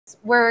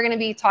where we're going to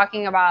be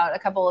talking about a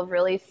couple of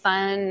really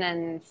fun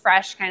and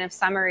fresh kind of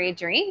summery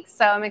drinks.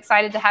 So I'm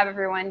excited to have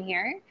everyone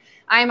here.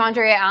 I'm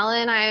Andrea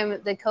Allen.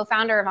 I'm the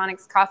co-founder of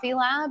Onyx Coffee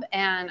Lab,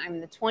 and I'm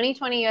the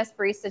 2020 US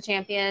Barista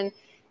Champion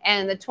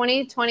and the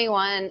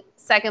 2021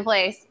 second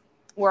place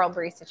World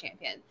Barista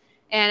Champion.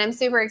 And I'm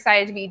super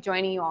excited to be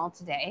joining you all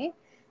today.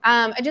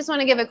 I just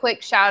want to give a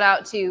quick shout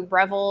out to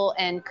Breville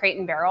and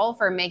Crate & Barrel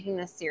for making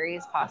this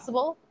series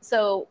possible.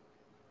 So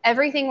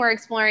everything we're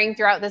exploring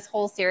throughout this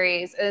whole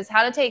series is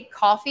how to take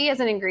coffee as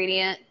an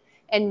ingredient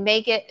and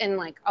make it in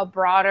like a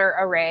broader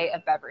array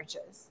of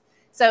beverages.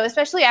 So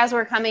especially as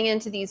we're coming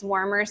into these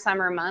warmer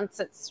summer months,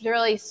 it's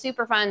really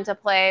super fun to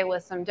play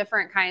with some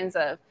different kinds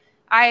of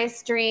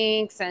ice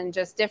drinks and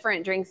just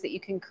different drinks that you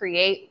can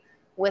create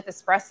with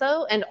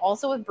espresso and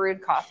also with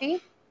brewed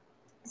coffee.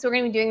 So we're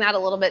going to be doing that a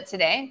little bit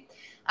today.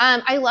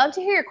 I love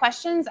to hear your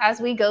questions as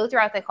we go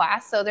throughout the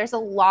class. So there's a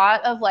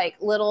lot of like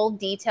little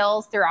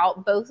details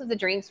throughout both of the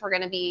drinks we're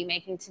going to be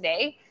making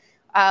today.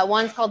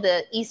 One's called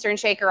the Eastern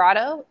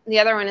Shakerato. The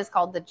other one is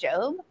called the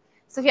Jobe.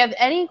 So if you have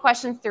any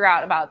questions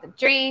throughout about the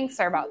drinks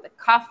or about the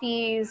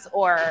coffees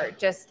or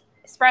just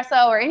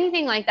espresso or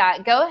anything like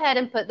that, go ahead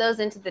and put those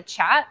into the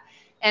chat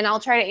and I'll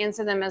try to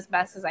answer them as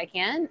best as I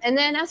can. And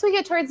then as we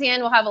get towards the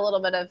end, we'll have a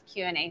little bit of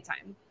Q&A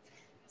time.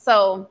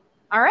 So,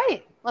 all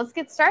right, let's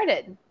get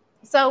started.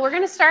 So we're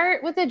going to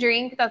start with a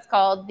drink that's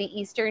called the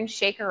Eastern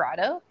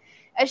Shakerato.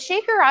 A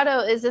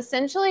Shakerato is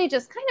essentially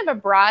just kind of a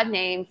broad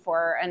name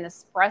for an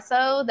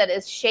espresso that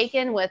is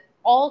shaken with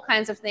all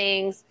kinds of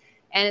things,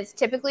 and it's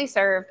typically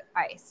served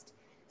iced.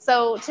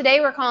 So today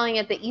we're calling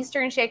it the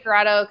Eastern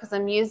Shakerato because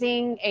I'm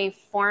using a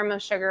form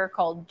of sugar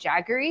called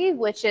jaggery,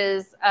 which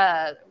is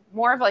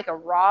more of like a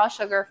raw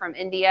sugar from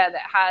India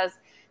that has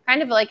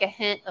kind of like a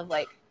hint of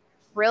like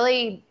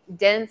really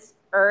dense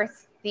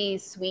earthy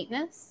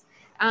sweetness.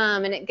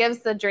 And it gives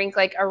the drink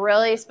like a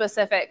really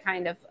specific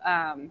kind of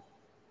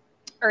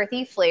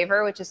earthy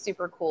flavor, which is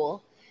super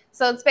cool.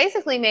 So it's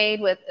basically made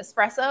with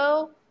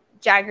espresso,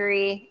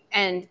 jaggery,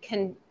 and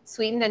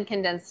sweetened and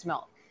condensed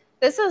milk.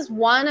 This is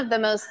one of the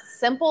most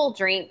simple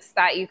drinks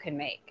that you can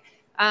make.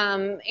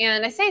 And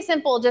I say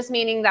simple just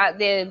meaning that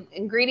the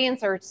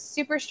ingredients are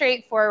super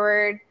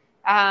straightforward.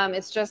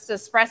 It's just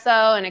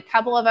espresso and a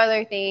couple of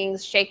other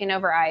things shaken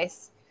over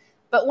ice.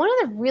 But one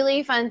of the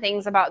really fun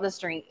things about this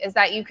drink is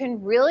that you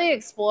can really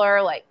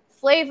explore like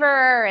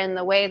flavor and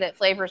the way that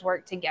flavors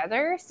work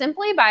together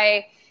simply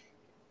by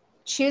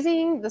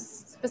choosing the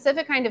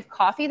specific kind of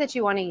coffee that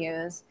you want to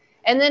use,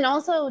 and then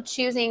also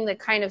choosing the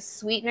kind of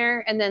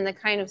sweetener and then the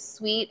kind of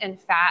sweet and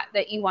fat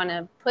that you want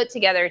to put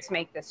together to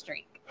make this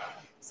drink.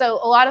 So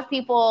a lot of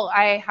people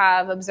I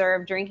have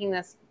observed drinking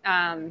this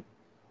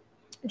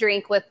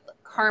drink with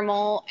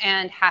caramel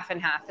and half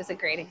is a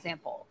great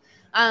example.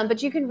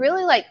 But you can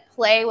really like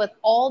play with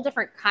all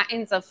different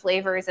kinds of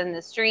flavors in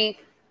this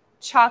drink.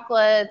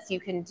 Chocolates,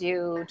 you can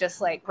do just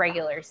like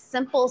regular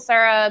simple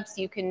syrups.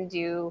 You can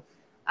do,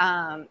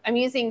 I'm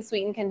using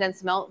sweetened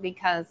condensed milk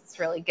because it's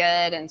really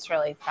good and it's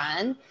really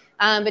fun.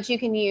 But you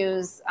can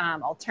use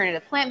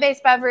alternative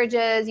plant-based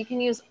beverages. You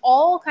can use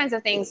all kinds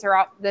of things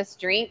throughout this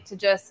drink to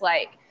just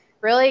like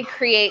really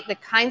create the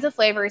kinds of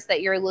flavors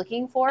that you're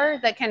looking for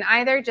that can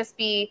either just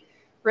be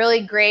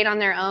really great on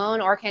their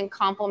own or can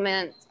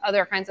complement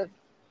other kinds of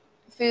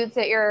foods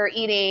that you're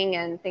eating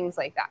and things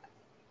like that.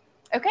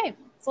 Okay,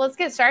 so let's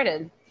get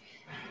started.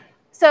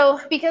 So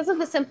because of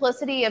the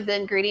simplicity of the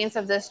ingredients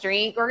of this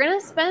drink, we're going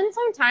to spend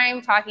some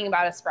time talking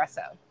about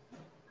espresso.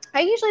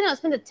 I usually don't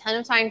spend a ton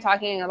of time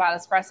talking about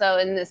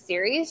espresso in this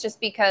series just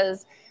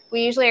because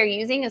we usually are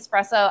using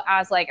espresso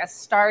as like a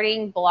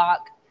starting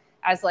block,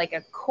 as like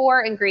a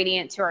core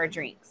ingredient to our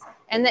drinks.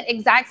 And the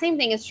exact same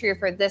thing is true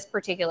for this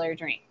particular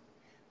drink.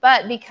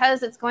 But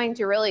because it's going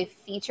to really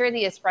feature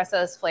the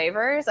espresso's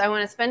flavors, I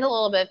want to spend a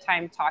little bit of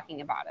time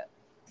talking about it.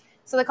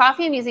 So the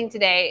coffee I'm using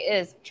today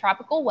is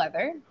Tropical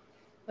Weather,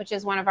 which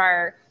is one of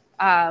our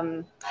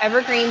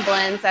evergreen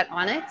blends at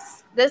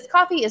Onyx. This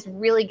coffee is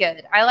really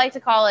good. I like to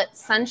call it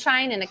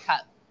sunshine in a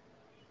cup.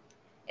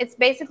 It's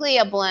basically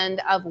a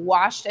blend of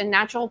washed and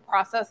natural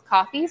processed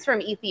coffees from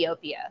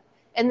Ethiopia.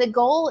 And the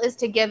goal is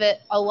to give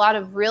it a lot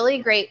of really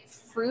great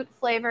fruit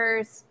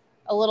flavors,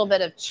 a little bit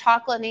of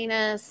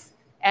chocolatiness,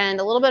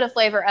 and a little bit of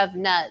flavor of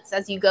nuts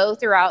as you go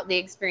throughout the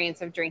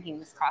experience of drinking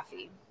this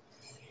coffee.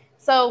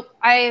 So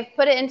I've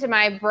put it into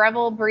my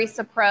Breville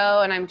Barista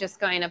Pro, and I'm just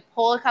going to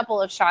pull a couple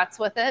of shots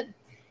with it.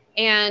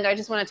 And I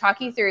just want to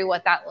talk you through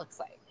what that looks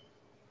like.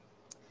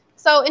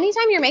 So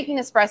anytime you're making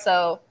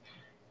espresso,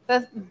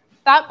 the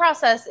thought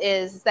process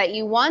is that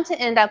you want to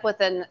end up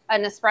with an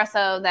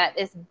espresso that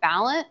is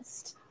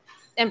balanced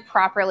and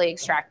properly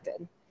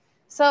extracted.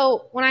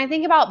 So when I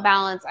think about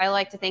balance, I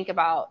like to think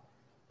about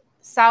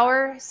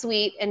sour,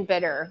 sweet, and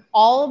bitter,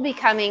 all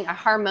becoming a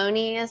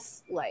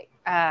harmonious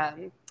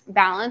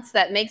balance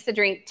that makes the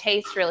drink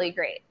taste really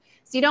great.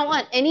 So you don't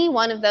want any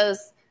one of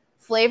those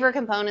flavor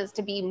components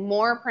to be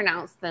more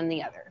pronounced than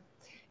the other.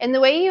 And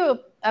the way you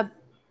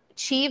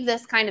achieve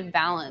this kind of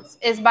balance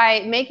is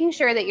by making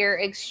sure that your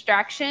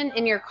extraction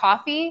in your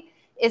coffee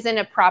is in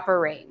a proper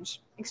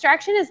range.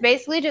 Extraction is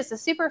basically just a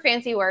super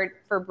fancy word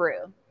for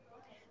brew.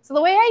 So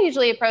the way I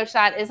usually approach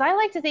that is I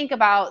like to think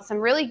about some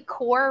really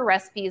core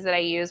recipes that I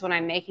use when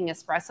I'm making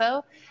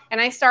espresso, and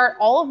I start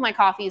all of my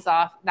coffees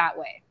off that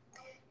way.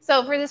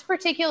 So for this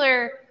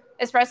particular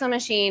espresso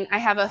machine, I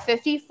have a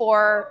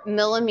 54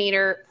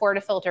 millimeter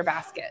portafilter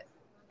basket.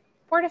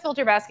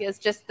 Portafilter basket is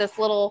just this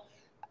little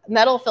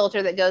metal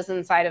filter that goes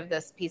inside of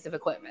this piece of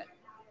equipment.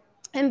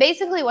 And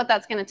basically what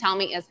that's going to tell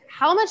me is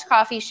how much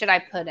coffee should I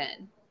put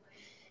in?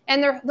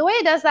 And the way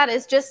it does that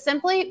is just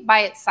simply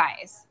by its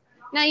size.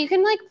 Now you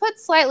can like put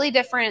slightly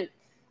different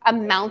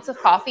amounts of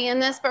coffee in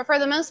this, but for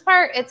the most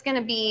part, it's going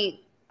to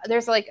be,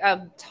 there's like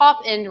a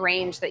top end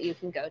range that you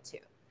can go to.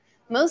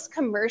 Most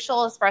commercial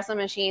espresso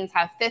machines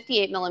have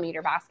 58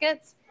 millimeter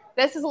baskets.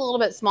 This is a little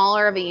bit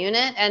smaller of a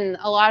unit, and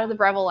a lot of the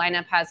Breville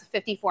lineup has a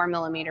 54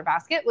 millimeter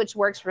basket, which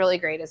works really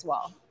great as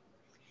well.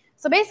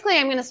 So basically,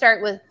 I'm going to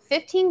start with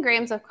 15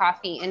 grams of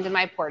coffee into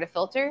my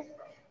portafilter.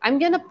 I'm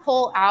going to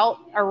pull out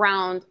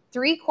around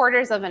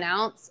 3/4 of an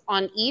ounce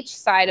on each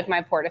side of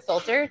my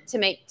portafilter to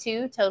make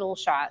 2 total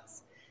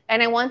shots.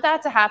 And I want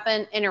that to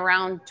happen in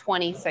around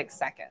 26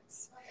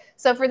 seconds.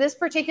 So for this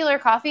particular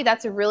coffee,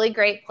 that's a really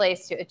great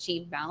place to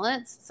achieve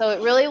balance. So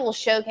it really will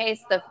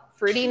showcase the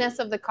fruitiness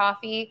of the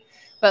coffee,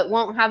 but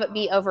won't have it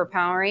be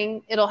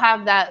overpowering. It'll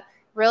have that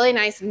really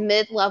nice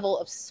mid-level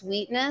of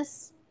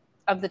sweetness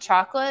of the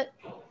chocolate,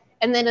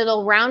 and then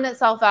it'll round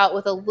itself out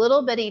with a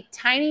little bitty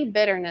tiny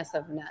bitterness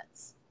of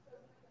nuts.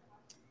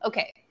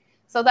 Okay,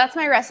 so that's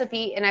my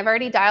recipe, and I've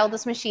already dialed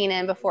this machine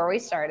in before we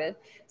started.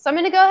 So I'm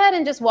gonna go ahead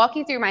and just walk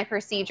you through my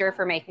procedure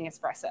for making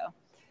espresso.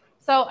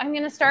 So I'm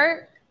gonna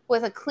start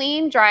with a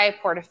clean, dry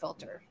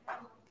portafilter.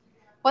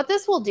 What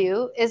this will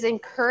do is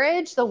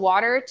encourage the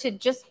water to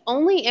just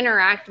only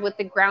interact with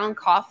the ground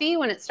coffee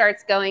when it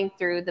starts going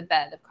through the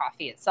bed of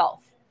coffee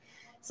itself.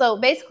 So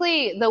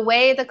basically, the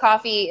way the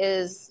coffee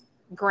is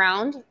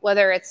ground,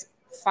 whether it's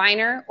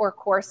finer or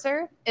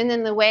coarser, and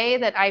then the way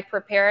that I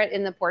prepare it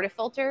in the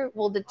portafilter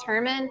will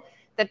determine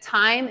the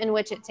time in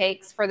which it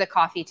takes for the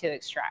coffee to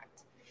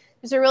extract.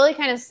 There's a really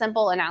kind of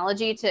simple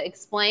analogy to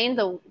explain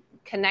the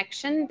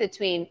connection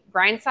between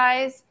grind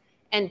size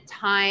and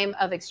time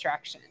of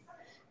extraction.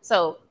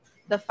 So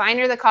the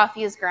finer the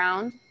coffee is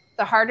ground,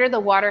 the harder the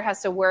water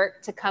has to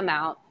work to come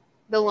out,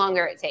 the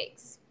longer it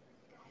takes.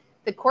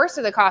 The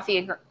coarser the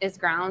coffee is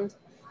ground,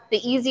 the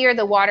easier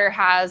the water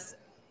has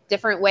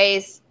different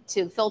ways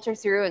to filter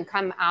through and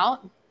come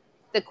out,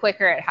 the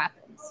quicker it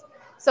happens.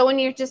 So when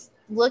you're just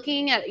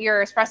looking at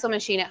your espresso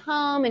machine at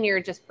home and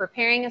you're just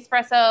preparing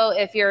espresso,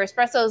 if your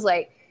espresso is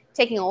like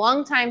taking a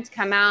long time to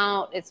come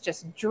out, it's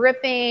just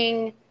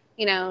dripping,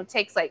 you know,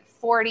 takes like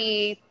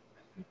 40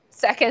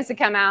 seconds to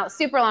come out,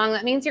 super long,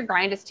 that means your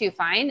grind is too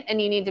fine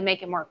and you need to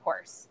make it more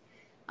coarse.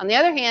 On the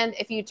other hand,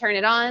 if you turn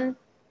it on,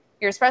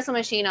 your espresso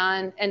machine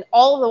on, and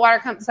all of the water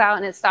comes out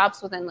and it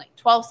stops within like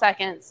 12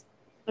 seconds,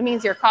 it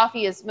means your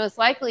coffee is most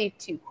likely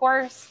too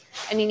coarse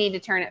and you need to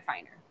turn it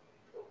finer.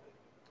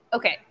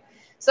 Okay,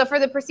 so for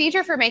the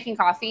procedure for making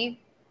coffee,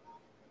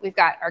 we've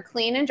got our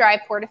clean and dry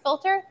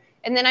portafilter,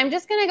 and then I'm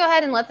just gonna go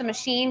ahead and let the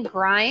machine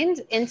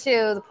grind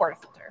into the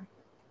portafilter.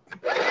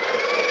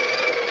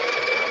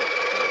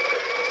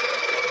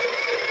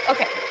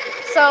 Okay,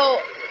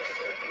 so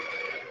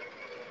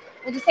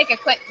we'll just take a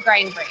quick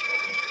grind break.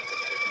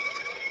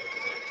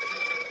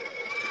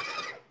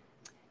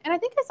 And I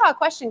think I saw a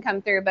question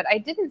come through, but I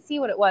didn't see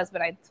what it was,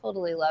 but I'd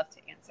totally love to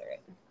answer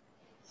it.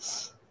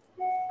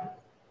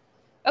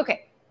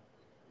 Okay.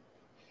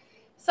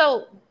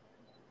 So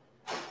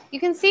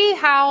you can see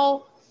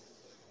how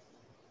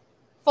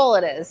full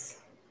it is.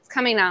 It's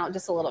coming out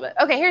just a little bit.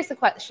 Okay, here's the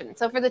question.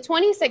 So for the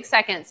 26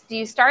 seconds, do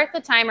you start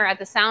the timer at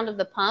the sound of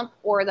the pump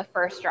or the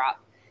first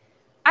drop?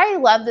 I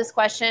love this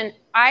question.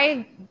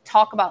 I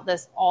talk about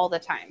this all the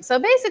time. So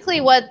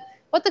basically what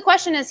the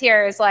question is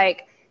here is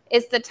like,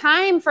 it's the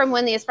time from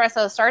when the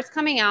espresso starts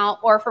coming out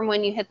or from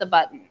when you hit the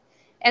button.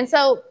 And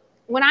so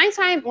when I'm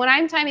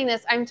timing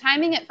this, I'm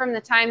timing it from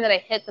the time that I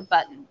hit the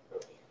button.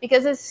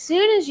 Because as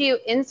soon as you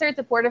insert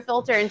the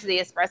portafilter into the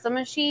espresso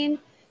machine,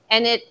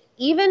 and it,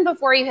 even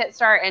before you hit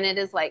start and it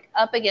is like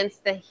up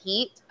against the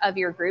heat of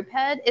your group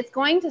head, it's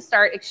going to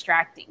start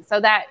extracting. So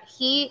that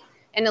heat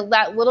and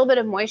that little bit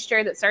of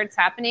moisture that starts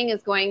happening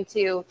is going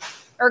to,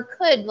 or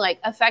could like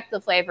affect the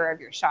flavor of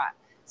your shot.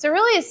 So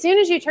really, as soon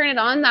as you turn it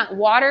on, that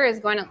water is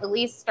going to at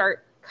least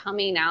start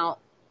coming out,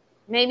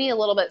 maybe a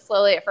little bit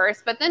slowly at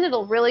first, but then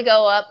it'll really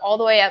go up all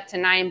the way up to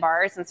 9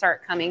 bars and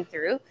start coming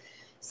through.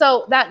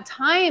 So that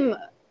time,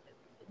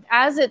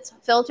 as it's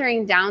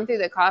filtering down through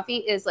the coffee,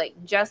 is like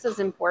just as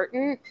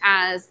important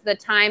as the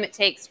time it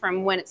takes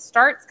from when it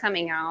starts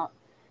coming out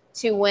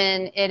to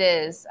when it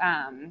is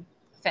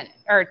finished,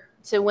 or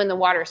to when the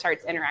water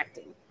starts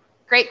interacting.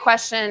 Great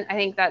question. I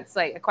think that's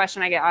like a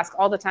question I get asked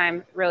all the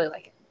time. Really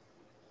like it.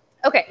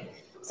 Okay,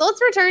 so let's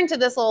return to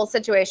this little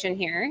situation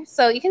here.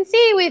 So you can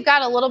see we've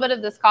got a little bit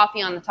of this coffee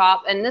on the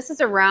top, and this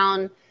is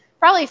around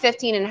probably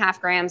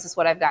 15.5 grams is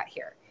what I've got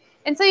here.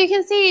 And so you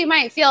can see, you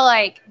might feel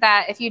like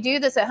that if you do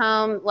this at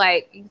home,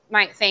 like you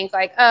might think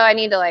like, oh, I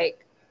need to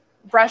like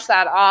brush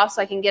that off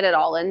so I can get it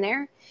all in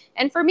there.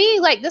 And for me,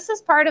 like this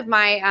is part of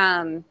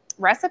my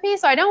recipe,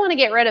 so I don't want to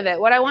get rid of it.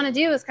 What I want to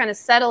do is kind of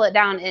settle it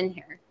down in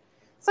here.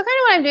 So kind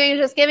of what I'm doing is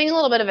just giving a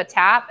little bit of a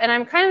tap, and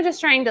I'm kind of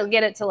just trying to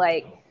get it to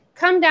like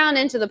come down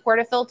into the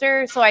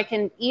portafilter so I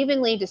can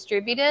evenly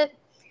distribute it,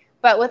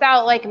 but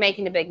without like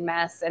making a big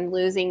mess and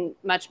losing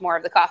much more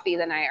of the coffee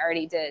than I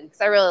already did.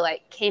 Because I really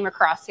like came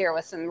across here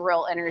with some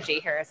real energy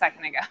here a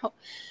second ago.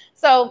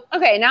 So,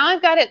 okay, now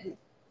I've got it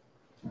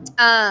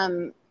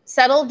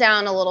settled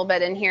down a little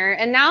bit in here.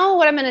 And now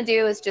what I'm going to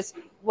do is just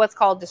what's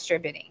called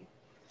distributing.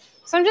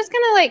 So I'm just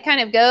going to like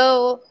kind of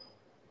go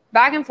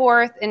back and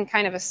forth in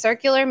kind of a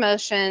circular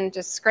motion,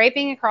 just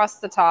scraping across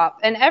the top.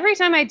 And every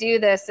time I do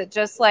this, it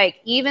just like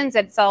evens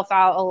itself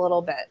out a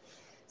little bit.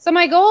 So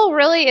my goal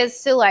really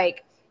is to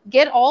like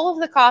get all of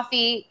the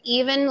coffee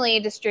evenly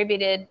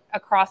distributed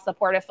across the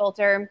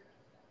portafilter,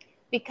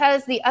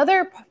 because the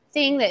other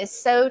thing that is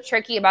so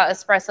tricky about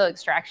espresso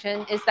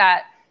extraction is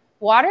that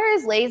water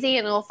is lazy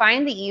and it will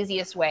find the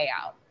easiest way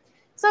out.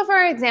 So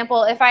for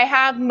example, if I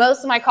have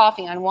most of my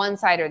coffee on one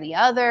side or the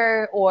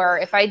other, or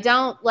if I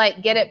don't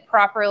like get it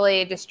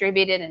properly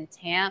distributed and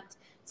tamped,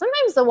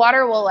 sometimes the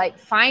water will like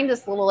find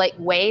this little like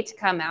way to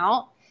come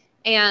out,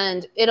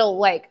 and it'll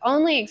like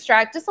only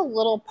extract just a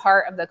little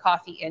part of the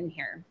coffee in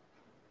here.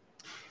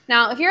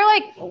 Now, if you're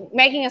like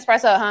making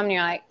espresso at home and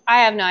you're like,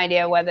 I have no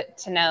idea whether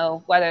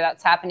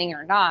that's happening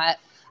or not,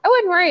 I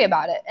wouldn't worry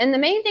about it. And the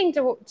main thing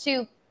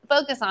to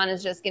focus on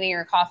is just getting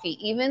your coffee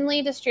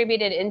evenly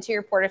distributed into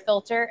your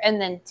portafilter and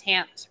then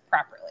tamped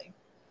properly.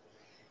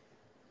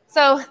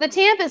 So the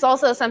tamp is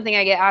also something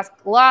I get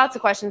asked lots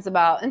of questions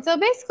about. And so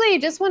basically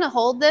you just want to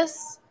hold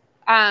this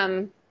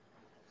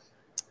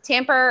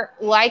tamper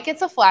like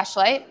it's a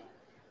flashlight,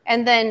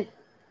 and then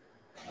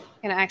I'm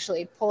going to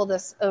actually pull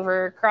this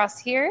over across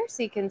here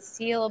so you can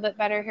see a little bit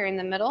better here in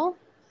the middle.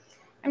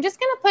 I'm just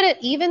going to put it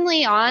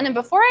evenly on, and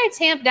before I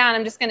tamp down,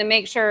 I'm just going to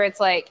make sure it's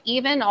like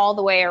even all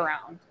the way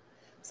around.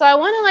 So I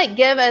want to like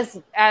give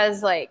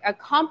as like a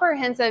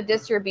comprehensive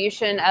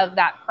distribution of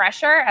that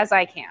pressure as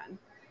I can.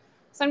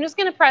 So I'm just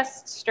going to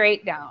press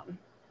straight down.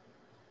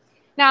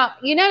 Now,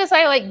 you notice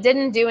I like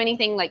didn't do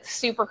anything like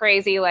super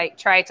crazy, like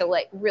try to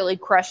like really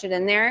crush it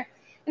in there.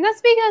 And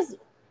that's because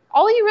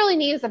all you really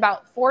need is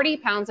about 40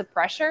 pounds of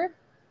pressure.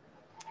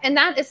 And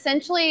that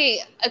essentially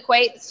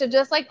equates to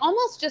just like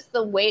almost just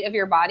the weight of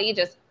your body,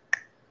 just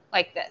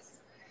like this.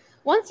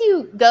 Once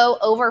you go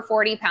over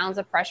 40 pounds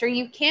of pressure,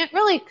 you can't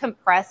really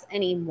compress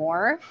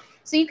anymore.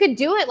 So you could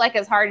do it like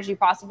as hard as you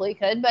possibly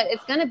could, but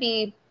it's going to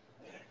be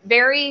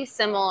very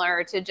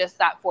similar to just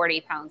that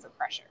 40 pounds of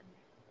pressure.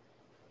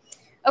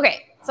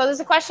 Okay, so there's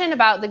a question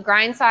about the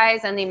grind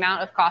size and the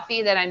amount of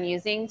coffee that I'm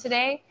using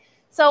today.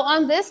 So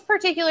on this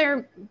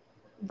particular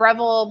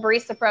Breville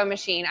Barista Pro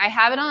machine, I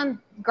have it on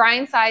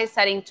grind size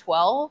setting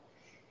 12,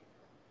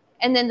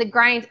 and then the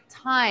grind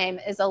time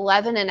is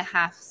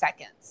 11.5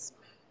 seconds.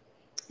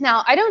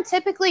 Now, I don't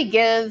typically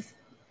give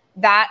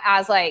that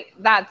as like,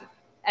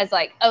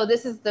 oh,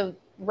 this is the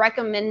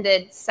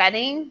recommended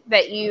setting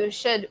that you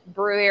should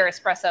brew your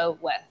espresso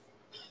with.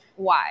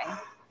 Why?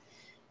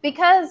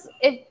 Because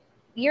if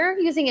you're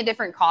using a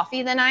different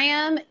coffee than I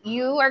am,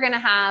 you are going to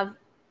have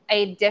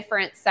a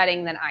different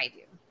setting than I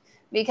do,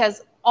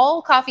 because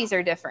all coffees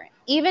are different.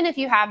 Even if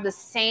you have the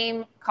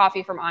same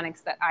coffee from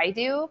Onyx that I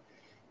do,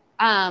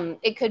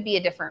 it could be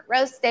a different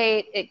roast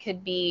date. It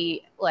could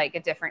be like a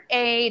different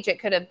age. It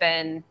could have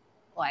been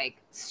like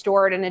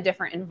stored in a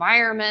different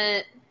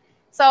environment.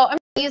 So I'm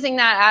using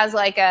that as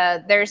like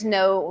there's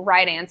no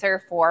right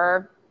answer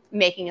for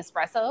making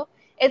espresso.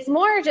 It's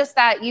more just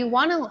that you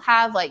want to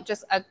have like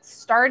just a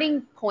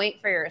starting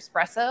point for your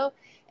espresso.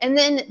 And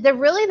then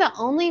really the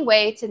only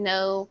way to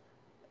know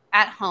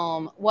at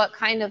home what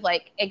kind of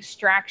like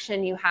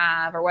extraction you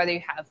have, or whether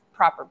you have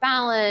proper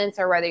balance,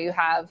 or whether you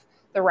have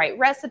the right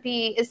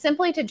recipe, is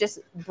simply to just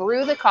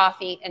brew the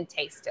coffee and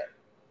taste it.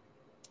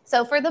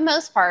 So for the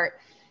most part,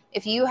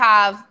 if you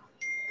have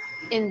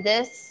in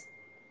this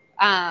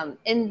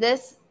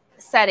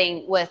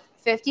setting with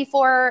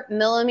 54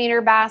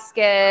 millimeter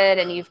basket,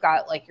 and you've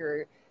got like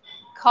your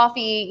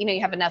coffee, you know,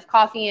 you have enough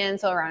coffee in,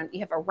 so you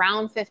have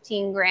around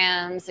 15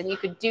 grams, and you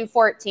could do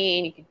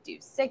 14, you could do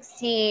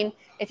 16.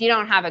 If you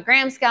don't have a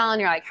gram scale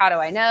and you're like, how do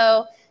I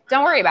know?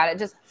 Don't worry about it.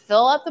 Just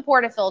fill up the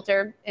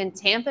portafilter and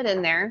tamp it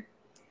in there.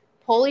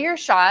 Pull your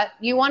shot.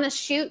 You want to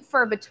shoot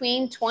for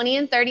between 20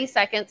 and 30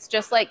 seconds,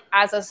 just like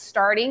as a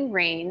starting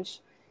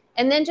range,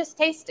 and then just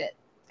taste it.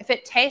 If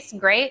it tastes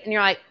great and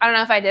you're like, I don't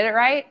know if I did it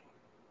right,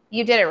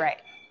 you did it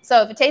right.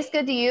 So if it tastes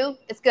good to you,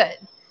 it's good.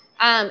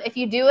 If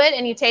you do it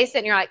and you taste it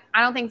and you're like,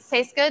 I don't think it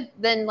tastes good,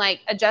 then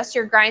like adjust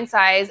your grind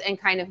size and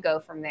kind of go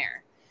from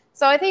there.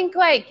 So I think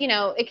like, you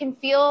know, it can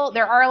feel,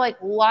 there are like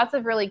lots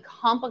of really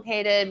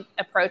complicated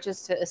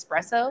approaches to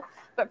espresso,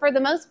 but for the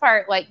most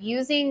part, like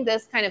using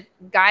this kind of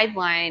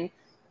guideline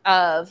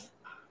of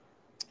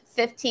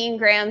 15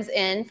 grams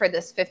in for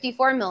this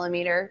 54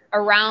 millimeter,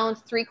 around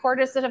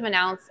 3/4 of an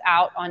ounce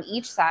out on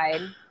each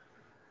side,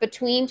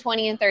 between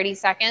 20 and 30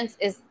 seconds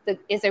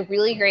is a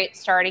really great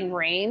starting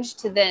range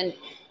to then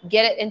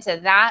get it into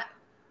that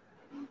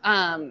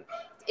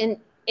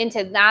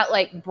into that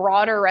like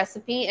broader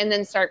recipe and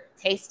then start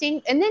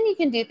tasting. And then you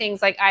can do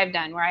things like I've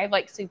done where I've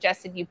like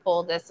suggested you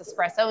pull this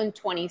espresso in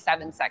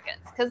 27 seconds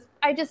because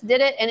I just did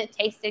it and it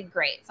tasted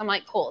great. So I'm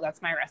like, cool,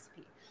 that's my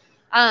recipe.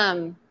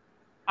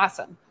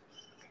 Awesome.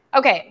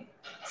 Okay,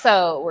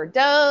 so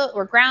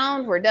we're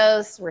ground, we're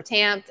dosed, we're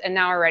tamped, and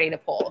now we're ready to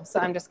pull. So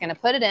I'm just gonna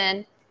put it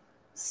in.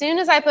 As soon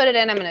as I put it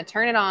in, I'm gonna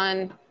turn it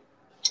on,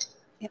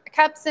 get the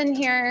cups in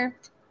here.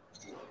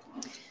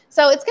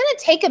 So it's going to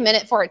take a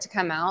minute for it to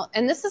come out.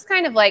 And this is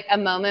kind of like a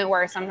moment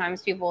where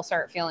sometimes people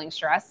start feeling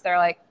stressed. They're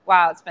like,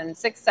 wow, it's been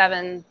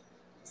 6-7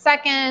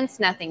 seconds.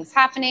 Nothing's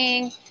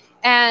happening.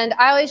 And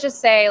I always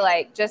just say,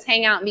 like, just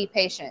hang out and be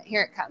patient.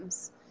 Here it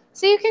comes.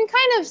 So you can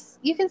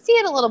you can see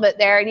it a little bit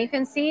there. And you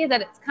can see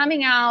that it's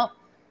coming out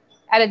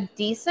at a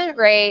decent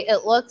rate.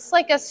 It looks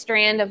like a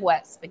strand of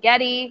wet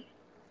spaghetti.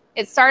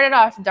 It started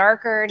off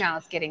darker. Now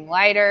it's getting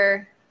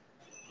lighter.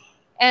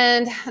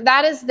 And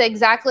that is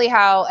exactly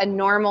how a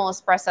normal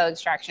espresso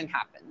extraction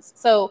happens.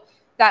 So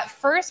that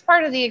first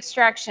part of the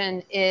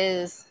extraction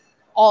is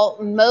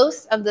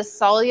most of the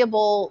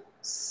soluble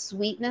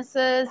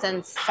sweetnesses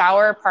and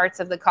sour parts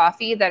of the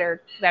coffee that are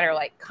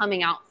like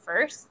coming out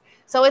first.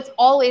 So it's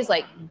always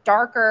like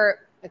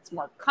darker, it's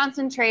more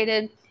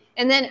concentrated.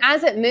 And then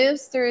as it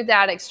moves through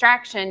that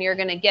extraction, you're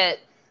going to get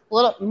a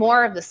little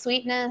more of the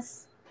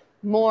sweetness,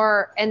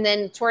 more, and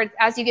then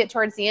as you get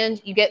towards the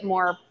end, you get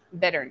more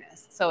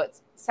bitterness. So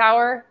it's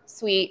sour,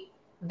 sweet,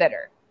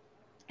 bitter.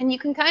 And you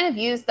can kind of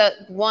use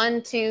the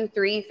 1, 2,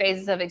 3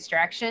 phases of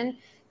extraction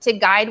to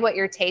guide what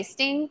you're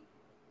tasting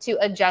to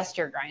adjust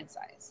your grind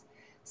size.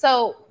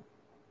 So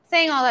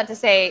saying all that to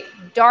say,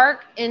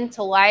 dark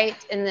into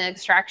light in the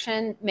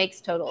extraction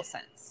makes total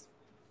sense.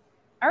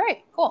 All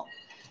right, cool.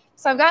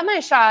 So I've got my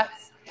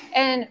shots.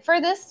 And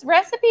for this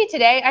recipe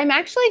today, I'm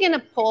actually going to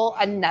pull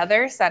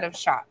another set of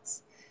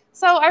shots.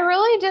 So I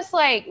really just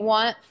like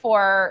want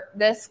for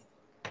this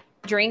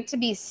drink to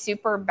be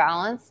super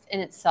balanced in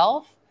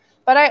itself,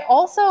 but I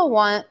also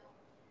want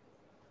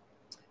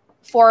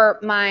for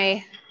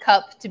my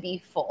cup to be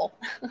full.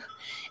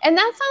 And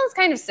that sounds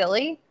kind of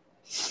silly,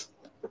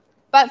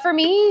 but for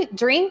me,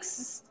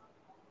 drinks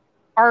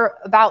are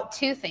about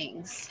 2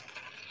 things.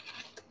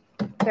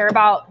 They're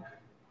about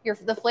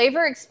the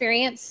flavor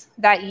experience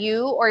that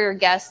you or your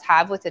guests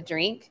have with a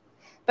drink,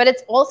 but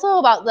it's also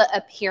about the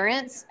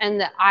appearance and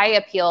the eye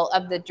appeal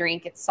of the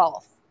drink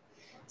itself.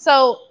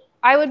 So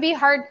I would be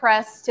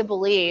hard-pressed to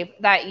believe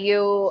that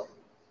you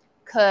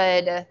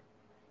could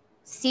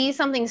see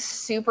something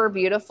super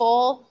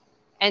beautiful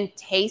and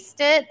taste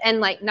it and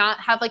like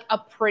not have like a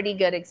pretty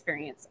good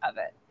experience of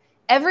it.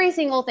 Every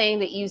single thing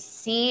that you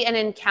see and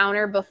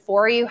encounter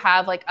before you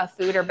have like a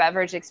food or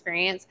beverage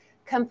experience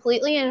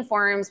completely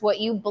informs what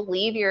you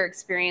believe your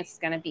experience is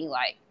going to be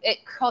like. It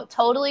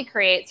totally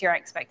creates your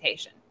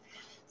expectation.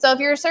 So if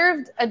you're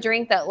served a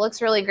drink that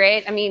looks really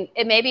great, I mean,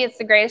 maybe it's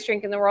the greatest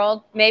drink in the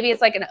world. Maybe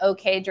it's like an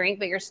okay drink,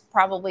 but you're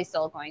probably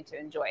still going to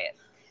enjoy it.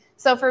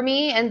 So for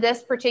me, in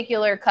this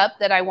particular cup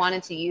that I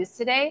wanted to use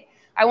today,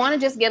 I want to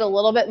just get a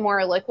little bit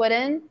more liquid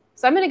in.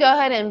 So I'm going to go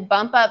ahead and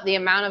bump up the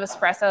amount of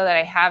espresso that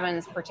I have in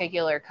this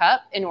particular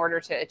cup in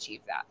order to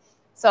achieve that.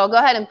 So I'll go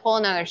ahead and pull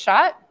another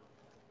shot.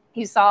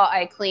 You saw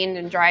I cleaned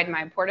and dried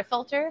my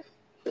portafilter.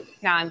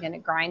 Now I'm going to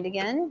grind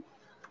again.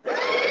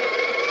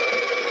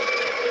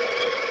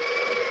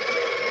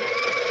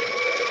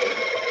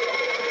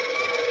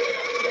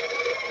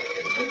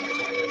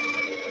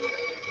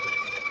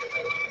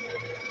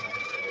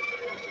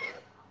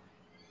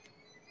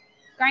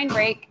 Grind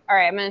break. All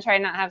right, I'm going to try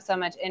not to have so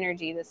much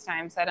energy this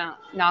time so I don't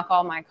knock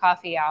all my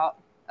coffee out.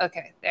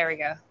 Okay, there we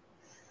go.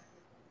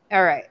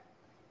 All right.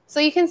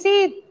 So you can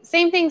see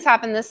same things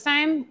happen this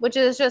time, which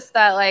is just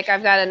that like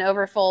I've got an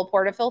overfull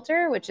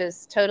portafilter, which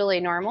is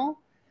totally normal.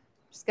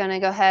 Just going to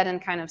go ahead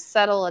and kind of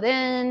settle it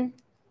in.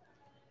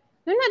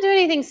 I'm not doing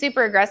anything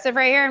super aggressive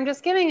right here. I'm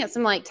just giving it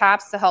some like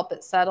taps to help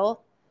it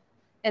settle.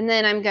 And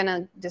then I'm going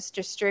to just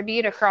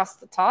distribute across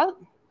the top.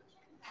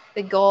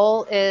 The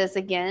goal is,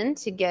 again,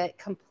 to get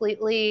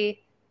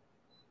completely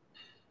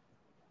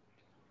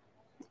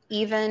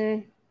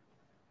even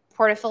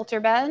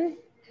portafilter bed.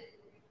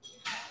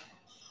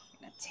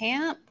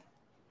 Tamp.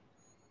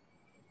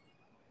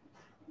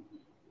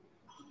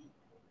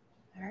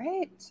 All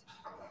right.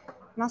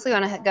 I'm also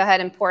going to go ahead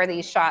and pour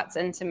these shots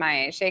into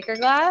my shaker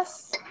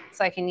glass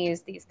so I can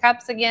use these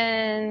cups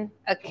again.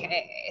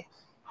 Okay.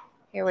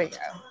 Here we go.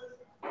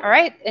 All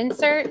right.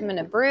 Insert. I'm going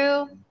to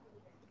brew.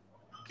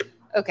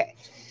 Okay.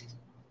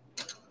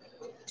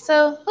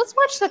 So let's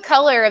watch the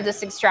color of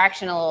this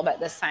extraction a little bit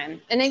this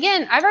time. And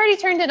again, I've already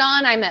turned it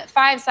on. I'm at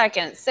 5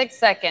 seconds, 6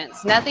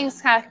 seconds. Nothing's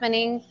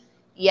happening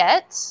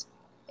yet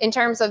in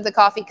terms of the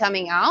coffee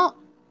coming out.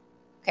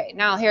 Okay,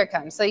 now here it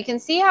comes. So you can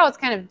see how it's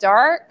kind of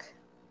dark.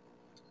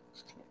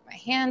 My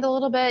hand a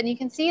little bit, and you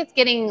can see it's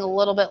getting a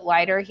little bit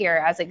lighter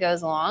here as it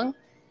goes along.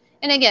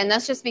 And again,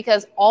 that's just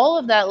because all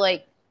of that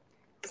like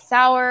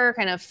sour,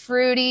 kind of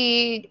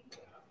fruity,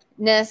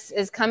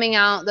 is coming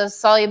out, those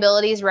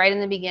solubilities right in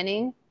the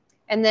beginning,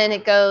 and then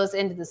it goes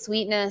into the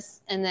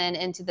sweetness and then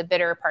into the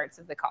bitter parts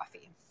of the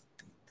coffee.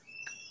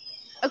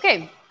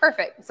 Okay,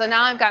 perfect. So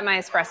now I've got my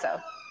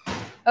espresso.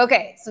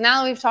 Okay, so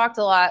now that we've talked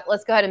a lot,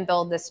 let's go ahead and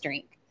build this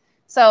drink.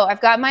 So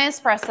I've got my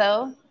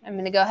espresso. I'm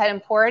going to go ahead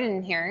and pour it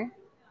in here.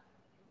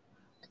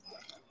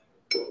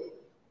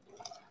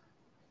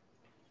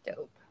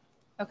 Dope.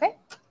 Okay.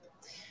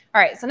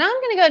 All right, so now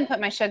I'm going to go ahead and put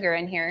my sugar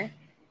in here.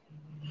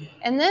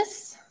 And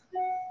this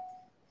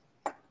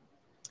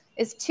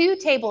is 2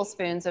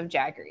 tablespoons of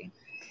jaggery.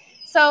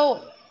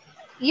 So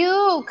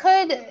you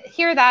could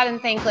hear that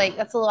and think like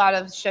that's a lot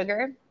of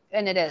sugar,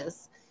 and it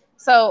is.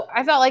 So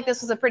I felt like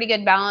this was a pretty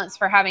good balance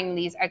for having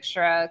these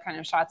extra kind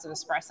of shots of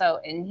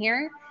espresso in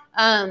here.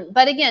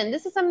 But again,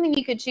 this is something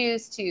you could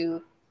choose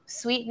to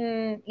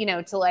sweeten, you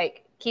know, to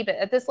like keep it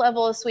at this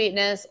level of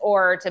sweetness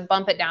or to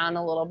bump it down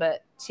a little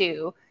bit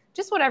too,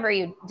 just whatever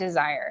you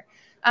desire.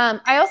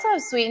 I also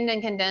have sweetened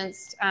and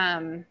condensed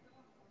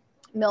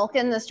milk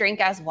in this drink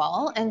as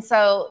well. And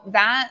so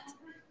that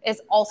is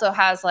also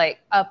has like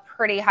a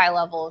pretty high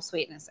level of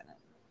sweetness in it.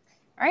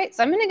 All right,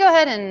 so I'm going to go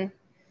ahead and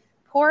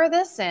pour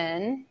this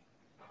in.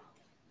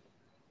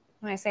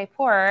 When I say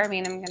pour, I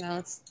mean I'm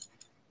going to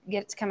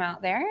get it to come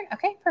out there.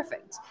 Okay,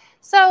 perfect.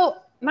 So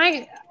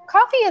my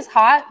coffee is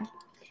hot,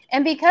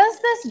 and because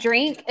this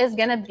drink is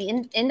going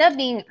to end up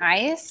being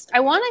iced, I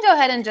want to go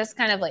ahead and just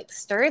kind of like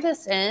stir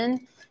this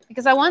in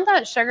because I want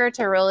that sugar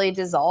to really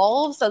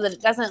dissolve so that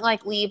it doesn't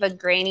like leave a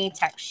grainy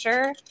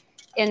texture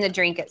in the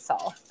drink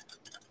itself.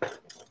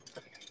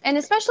 And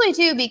especially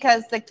too,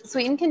 because the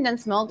sweetened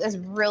condensed milk is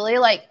really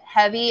like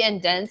heavy and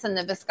dense and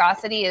the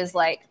viscosity is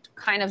like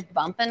kind of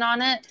bumping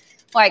on it.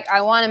 Like I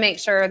want to make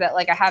sure that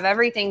like I have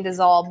everything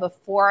dissolved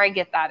before I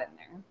get that in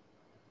there.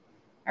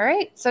 All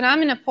right, so now I'm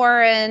going to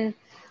pour in,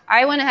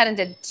 I went ahead and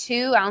did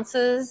 2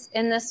 ounces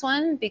in this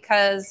one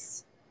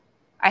because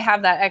I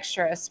have that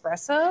extra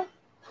espresso.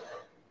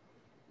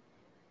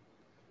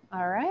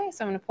 All right,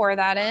 so I'm going to pour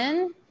that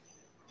in.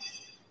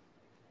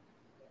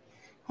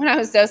 When I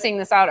was dosing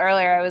this out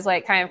earlier, I was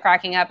like kind of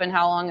cracking up in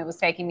how long it was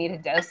taking me to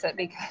dose it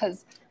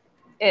because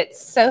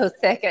it's so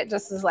thick. It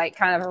just is like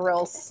kind of a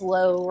real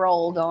slow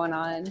roll going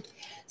on.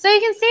 So you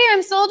can see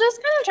I'm still just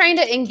kind of trying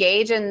to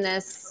engage in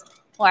this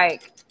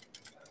like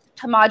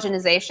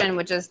homogenization,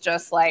 which is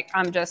just like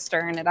I'm just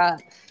stirring it up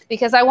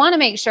because I want to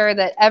make sure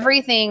that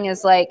everything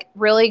is like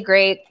really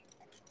great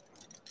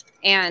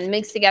and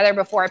mixed together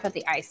before I put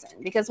the ice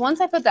in. Because once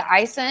I put the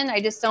ice in,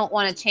 I just don't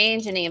want to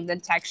change any of the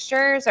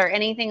textures or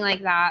anything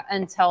like that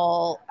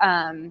until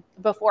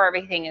before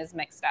everything is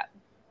mixed up.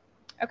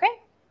 Okay?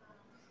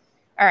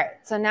 All right,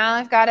 so now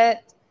I've got it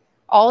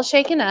all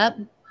shaken up,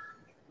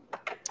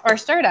 or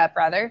stirred up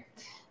rather.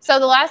 So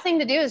the last thing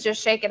to do is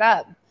just shake it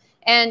up.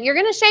 And you're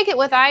gonna shake it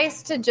with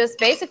ice to just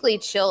basically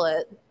chill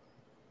it.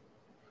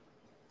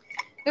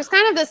 There's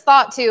kind of this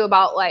thought too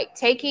about like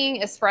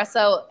taking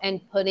espresso and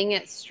putting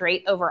it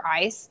straight over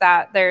ice,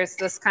 that there's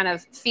this kind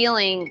of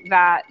feeling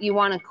that you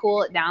want to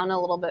cool it down a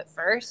little bit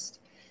first.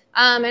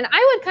 And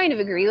I would kind of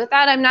agree with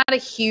that. I'm not a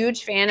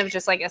huge fan of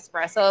just like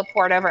espresso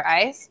poured over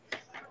ice.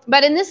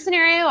 But in this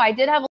scenario, I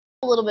did have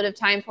a little bit of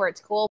time for it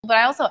to cool, but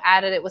I also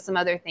added it with some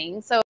other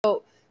things. So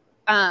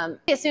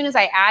as soon as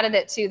I added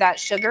it to that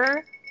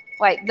sugar,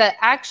 like the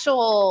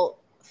actual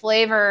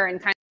flavor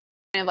and kind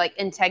of like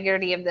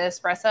integrity of the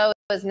espresso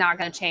is not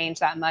going to change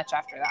that much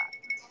after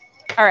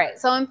that. All right,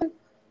 so I'm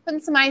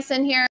putting some ice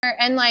in here,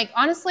 and like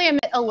honestly, I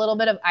made a little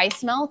bit of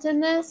ice melt in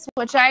this,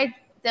 which I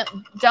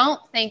don't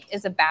think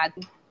is a bad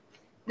thing.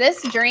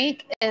 This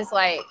drink is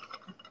like,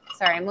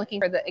 sorry, I'm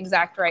looking for the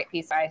exact right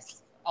piece of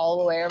ice all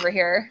the way over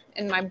here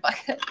in my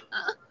bucket.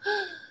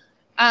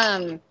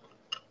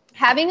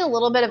 Having a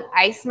little bit of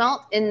ice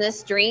melt in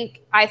this drink,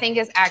 I think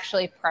is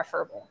actually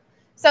preferable.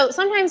 So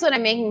sometimes when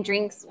I'm making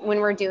drinks, when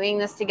we're doing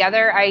this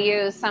together, I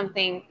use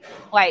something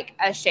like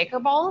a shaker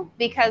ball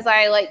because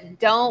I like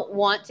don't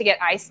want to get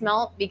ice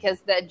melt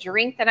because the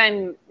drink that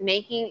I'm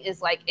making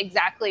is like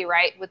exactly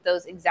right with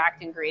those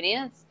exact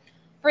ingredients.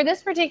 For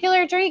this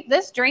particular drink,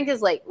 this drink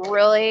is like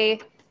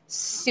really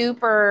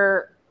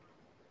super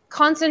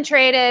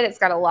concentrated. It's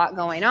got a lot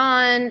going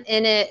on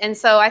in it. And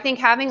so I think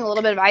having a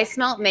little bit of ice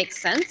melt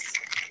makes sense.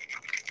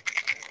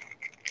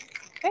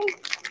 Okay.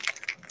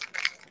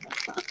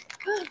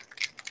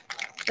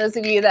 Those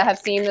of you that have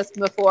seen this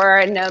before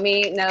and know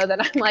me know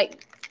that I'm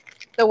like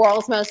the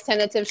world's most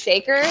tentative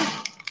shaker.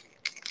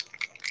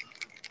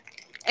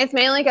 It's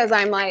mainly because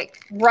I'm like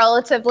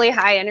relatively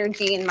high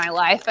energy in my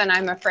life and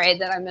I'm afraid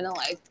that I'm going to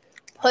like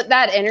put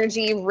that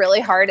energy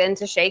really hard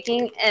into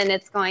shaking and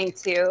it's going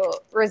to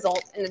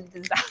result in a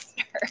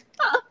disaster.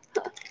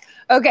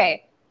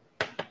 Okay.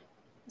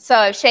 So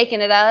I've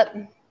shaken it up.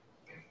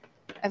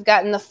 I've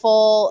gotten the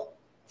full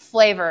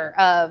flavor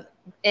of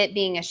it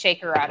being a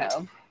Shakerato.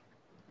 I'm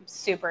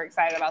super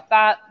excited about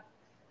that.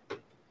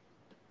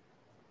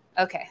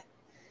 Okay.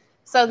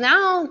 So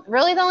now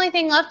really the only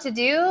thing left to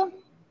do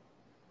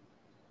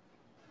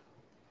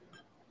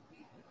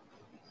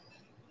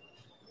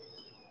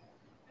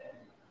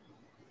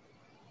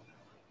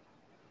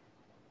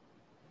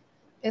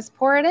is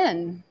pour it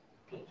in.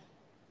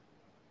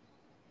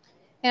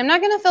 And I'm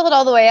not going to fill it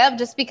all the way up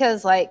just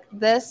because like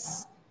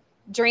this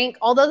drink,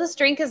 although this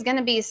drink is going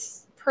to be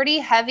pretty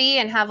heavy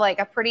and have like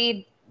a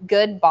pretty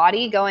good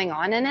body going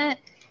on in it,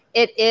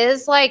 it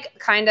is like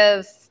kind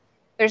of,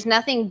 there's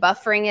nothing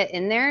buffering it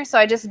in there. So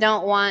I just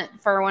don't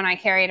want for when I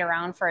carry it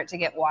around for it to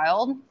get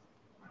wild.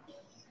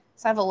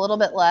 So I have a little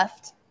bit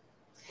left.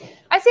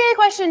 I see a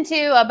question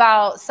too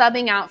about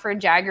subbing out for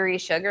jaggery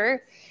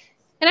sugar.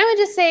 And I would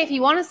just say if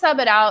you want to sub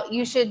it out,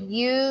 you should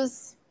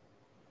use,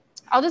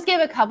 I'll just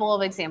give a couple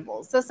of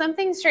examples. So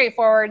something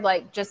straightforward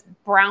like just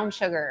brown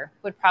sugar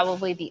would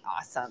probably be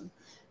awesome.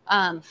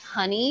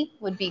 Honey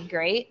would be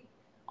great.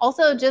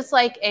 Also, just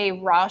like a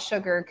raw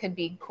sugar could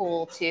be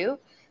cool too.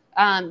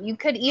 You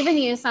could even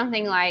use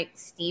something like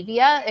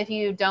stevia if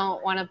you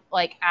don't want to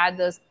like add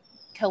those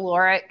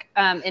caloric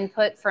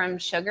input from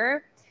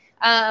sugar.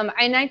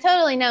 And I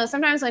totally know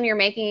sometimes when you're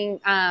making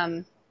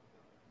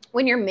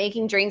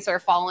drinks or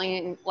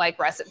following like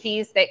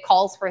recipes that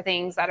calls for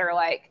things that are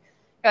like,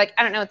 you're like,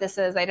 I don't know what this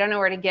is. I don't know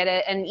where to get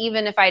it. And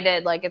even if I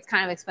did, like, it's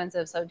kind of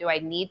expensive. So do I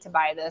need to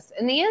buy this?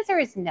 And the answer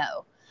is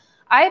no.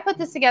 I put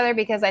this together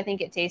because I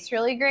think it tastes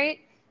really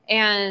great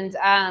and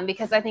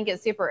because I think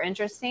it's super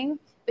interesting.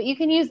 But you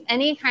can use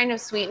any kind of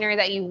sweetener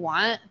that you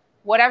want.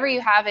 Whatever you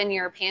have in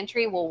your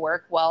pantry will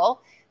work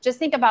well. Just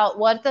think about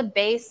what the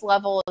base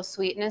level of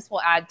sweetness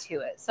will add to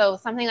it. So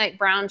something like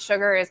brown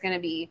sugar is going to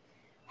be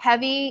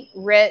heavy,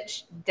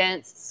 rich,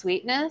 dense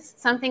sweetness.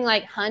 Something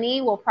like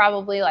honey will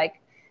probably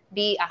like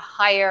be a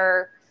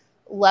higher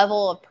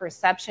level of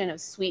perception of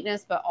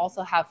sweetness, but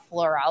also have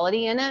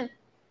florality in it.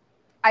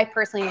 I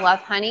personally love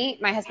honey.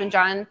 My husband,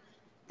 John,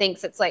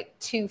 thinks it's like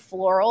too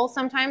floral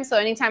sometimes. So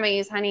anytime I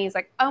use honey, he's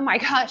like, oh my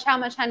gosh, how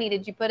much honey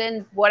did you put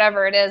in?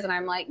 Whatever it is. And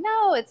I'm like,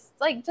 no, it's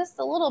like just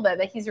a little bit.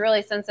 But he's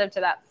really sensitive to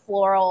that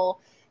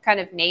floral kind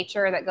of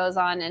nature that goes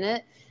on in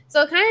it.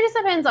 So it kind of just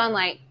depends on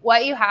like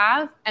what you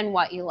have and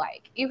what you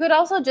like. You could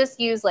also just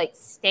use like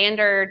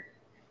standard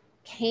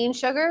cane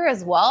sugar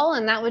as well.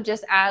 And that would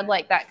just add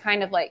like that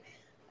kind of like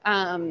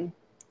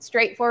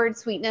straightforward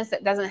sweetness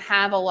that doesn't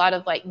have a lot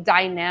of like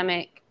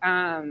dynamic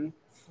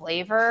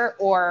flavor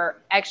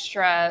or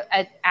extra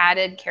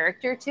added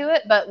character to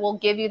it, but will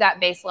give you that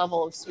base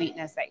level of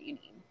sweetness that you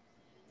need.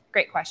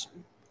 Great question.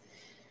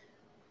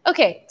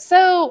 Okay,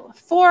 so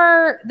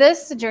for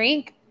this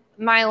drink,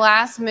 my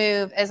last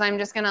move is I'm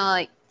just gonna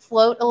like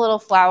float a little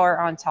flour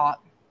on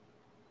top.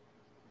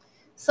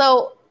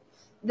 So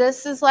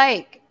this is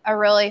like a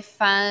really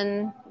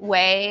fun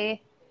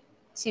way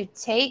to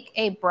take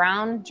a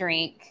brown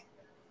drink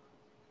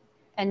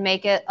and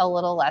make it a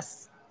little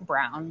less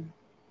brown.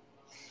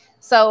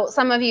 So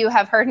some of you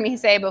have heard me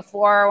say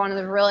before, one of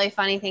the really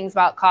funny things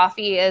about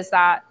coffee is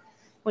that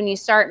when you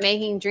start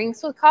making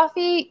drinks with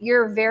coffee,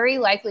 you're very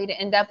likely to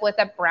end up with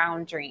a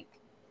brown drink.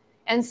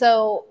 And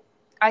so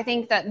I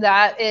think that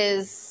that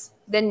is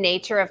the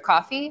nature of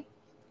coffee.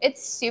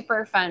 It's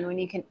super fun when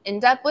you can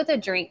end up with a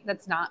drink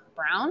that's not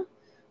brown,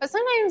 but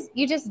sometimes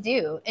you just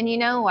do. And you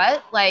know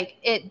what? Like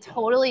it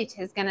totally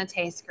is going to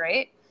taste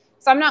great.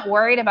 So I'm not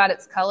worried about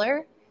its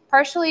color,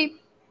 partially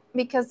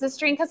because this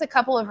drink has a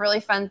couple of really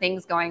fun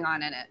things going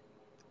on in it.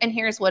 And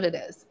here's what it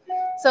is.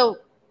 So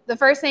the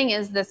first thing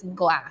is this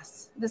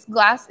glass. This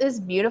glass is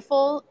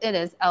beautiful. It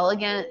is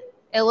elegant.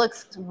 It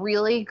looks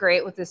really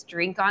great with this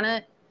drink on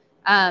it,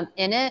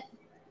 in it.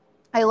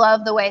 I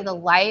love the way the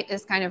light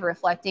is kind of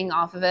reflecting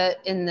off of it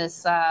in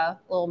this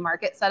little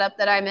market setup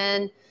that I'm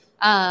in.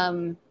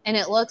 And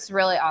it looks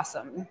really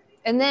awesome.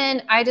 And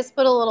then I just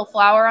put a little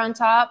flour on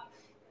top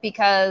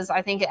because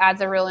I think it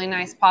adds a really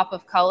nice pop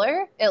of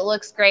color. It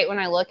looks great when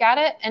I look at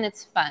it, and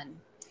it's fun.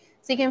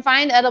 So you can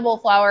find edible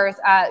flowers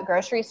at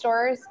grocery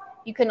stores.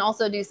 You can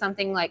also do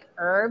something like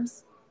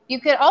herbs.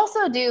 You could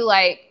also do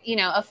like, you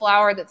know, a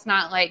flower that's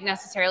not like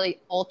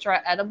necessarily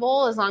ultra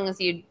edible as long as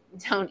you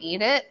don't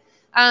eat it.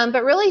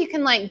 But really you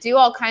can like do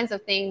all kinds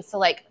of things to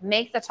like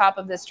make the top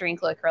of this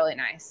drink look really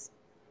nice.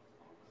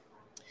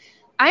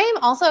 I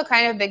am also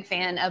kind of a big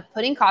fan of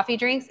putting coffee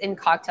drinks in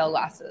cocktail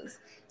glasses.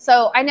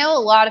 So I know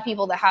a lot of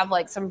people that have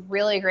like some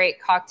really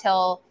great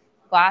cocktail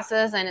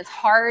glasses, and it's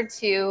hard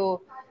to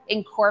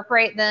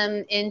incorporate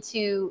them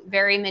into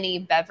very many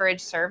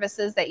beverage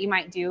services that you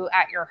might do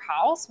at your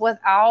house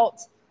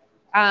without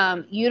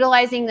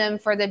utilizing them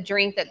for the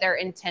drink that they're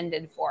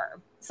intended for.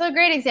 So a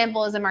great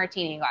example is a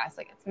martini glass.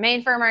 Like it's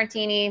made for a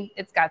martini.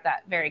 It's got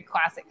that very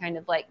classic kind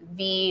of like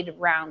V'd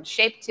round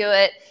shape to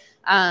it.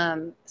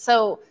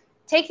 So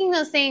taking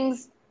those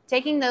things,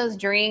 taking those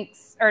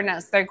drinks, or no,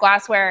 their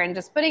glassware, and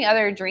just putting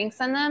other drinks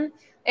in them,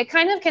 it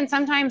kind of can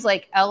sometimes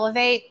like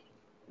elevate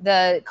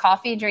the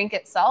coffee drink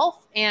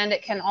itself. And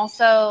it can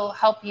also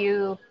help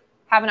you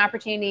have an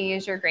opportunity to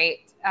use your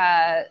great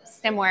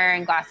stemware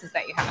and glasses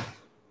that you have.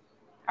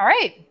 All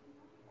right,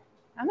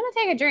 I'm gonna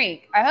take a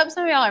drink. I hope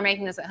some of y'all are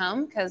making this at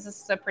home because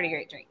this is a pretty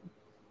great drink.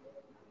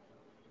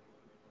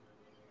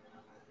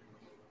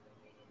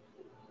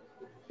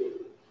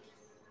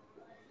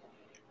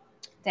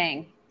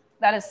 Dang,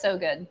 that is so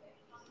good.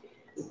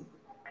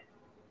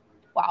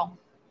 Wow.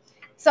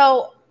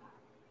 So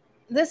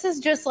this is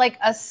just like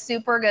a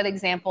super good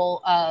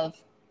example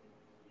of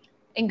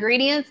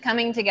ingredients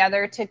coming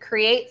together to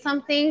create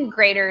something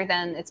greater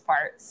than its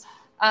parts.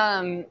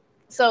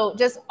 So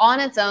just on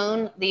its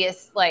own,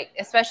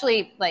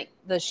 especially like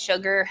the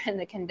sugar and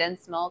the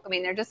condensed milk, I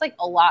mean, they're just like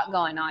a lot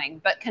going on.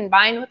 But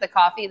combined with the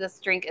coffee, this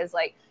drink is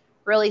like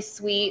really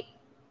sweet.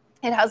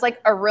 It has like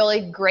a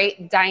really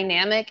great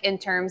dynamic in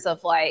terms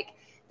of like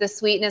the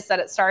sweetness that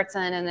it starts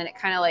in, and then it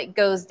kind of like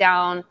goes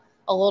down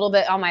a little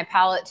bit on my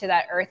palate to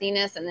that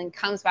earthiness, and then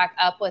comes back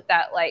up with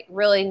that like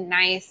really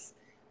nice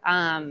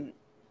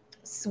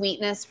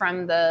sweetness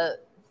from the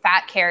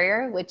fat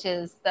carrier, which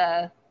is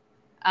the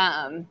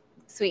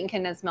sweetened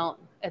condensed milk.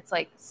 It's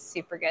like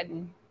super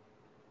good.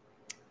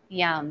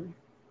 Yum.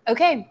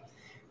 Okay.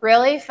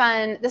 Really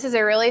fun. This is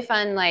a really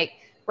fun like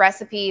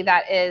recipe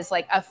that is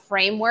like a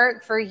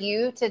framework for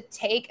you to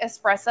take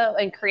espresso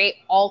and create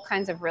all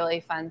kinds of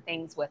really fun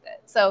things with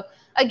it. So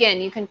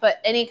again, you can put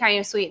any kind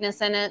of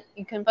sweetness in it.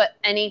 You can put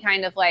any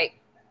kind of like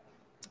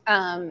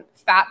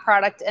fat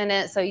product in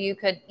it. So you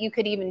could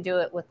even do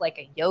it with like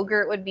a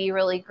yogurt would be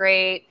really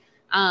great.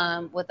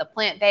 With a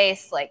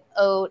plant-based like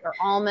oat or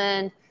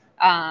almond.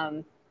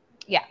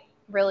 Yeah,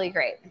 really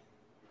great.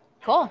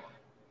 Cool.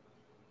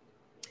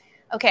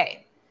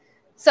 Okay.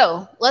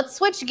 So let's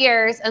switch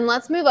gears and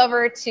let's move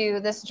over to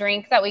this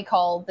drink that we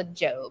call the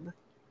Jobe.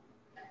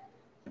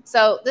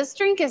 So this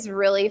drink is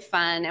really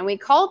fun, and we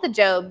call it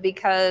the Jobe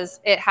because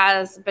it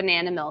has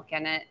banana milk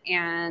in it,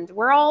 and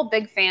we're all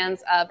big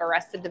fans of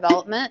Arrested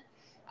Development.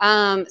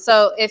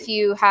 So if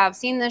you have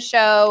seen this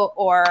show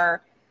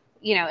or,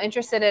 you know,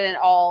 interested in it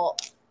all,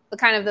 the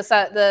kind of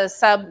the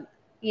sub,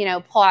 you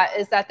know, plot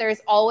is that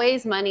there's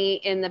always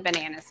money in the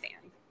banana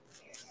stand.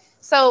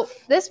 So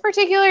this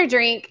particular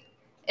drink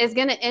is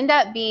going to end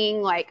up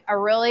being like a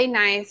really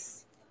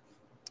nice,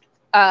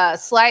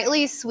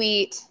 slightly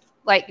sweet,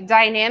 like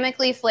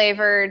dynamically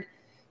flavored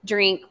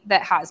drink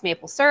that has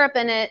maple syrup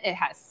in it. It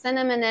has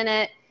cinnamon in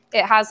it.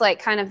 It has like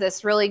kind of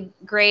this really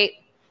great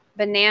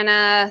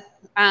banana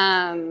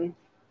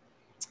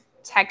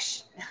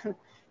texture,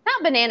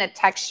 not banana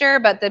texture,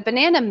 but the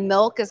banana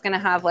milk is going to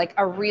have like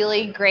a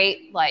really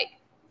great, like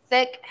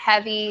thick,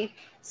 heavy,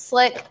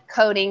 slick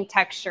coating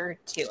texture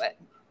to it.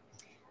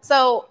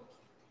 So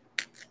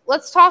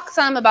let's talk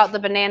some about the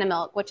banana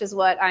milk, which is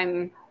what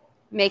I'm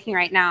making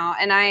right now.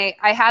 And I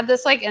had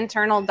this like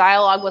internal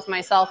dialogue with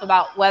myself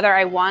about whether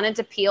I wanted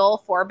to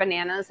peel 4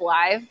 bananas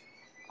live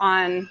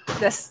on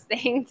this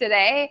thing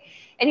today.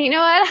 And you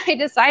know what? I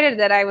decided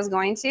that I was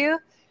going to.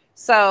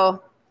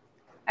 So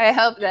I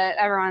hope that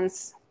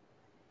everyone's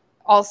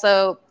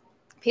also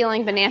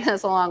peeling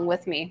bananas along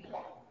with me.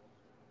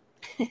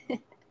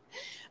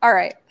 All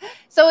right.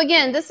 So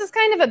again, this is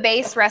kind of a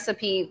base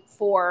recipe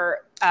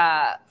for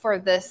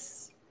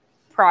this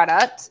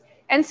product.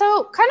 And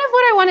so kind of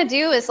what I want to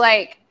do is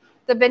like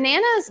the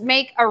bananas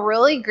make a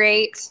really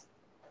great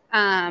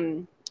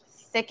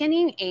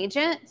thickening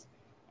agent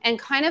and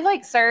kind of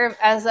like serve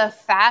as a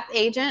fat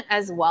agent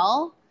as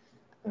well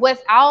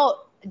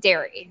without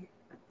dairy.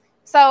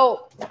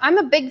 So I'm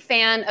a big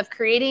fan of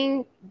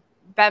creating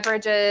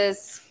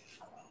beverages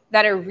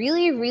that are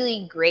really,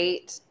 really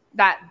great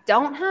that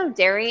don't have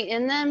dairy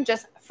in them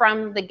just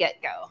from the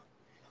get-go.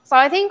 So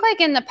I think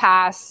like in the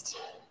past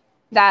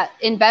that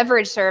in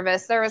beverage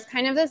service, there was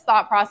kind of this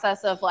thought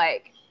process of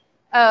like,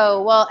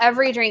 oh, well,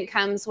 every drink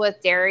comes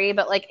with dairy,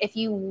 but like if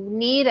you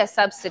need a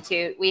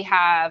substitute, we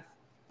have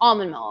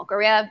almond milk or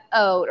we have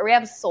oat or we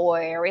have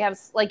soy or we have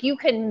like, you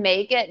can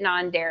make it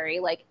non-dairy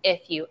like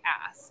if you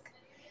ask.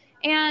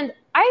 And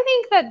I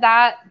think that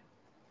that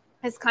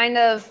is kind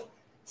of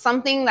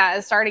something that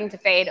is starting to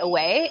fade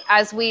away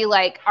as we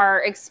like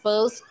are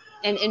exposed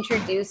and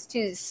introduced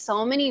to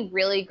so many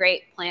really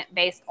great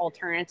plant-based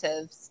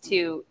alternatives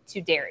to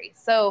dairy.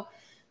 So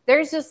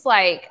there's just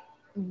like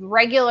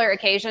regular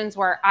occasions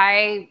where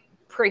I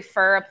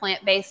prefer a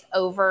plant-based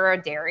over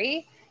a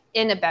dairy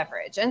in a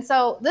beverage. And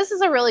so this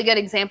is a really good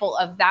example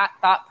of that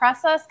thought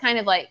process kind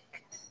of like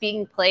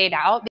being played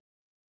out,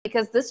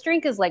 because this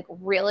drink is like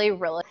really,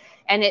 really,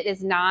 and it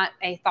is not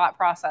a thought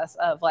process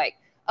of like,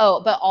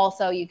 oh, but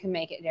also you can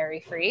make it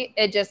dairy-free.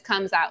 It just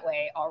comes that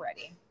way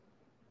already.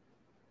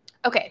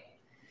 Okay,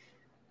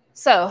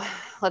 so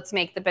let's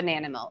make the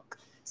banana milk.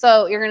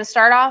 So you're going to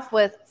start off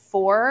with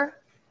 4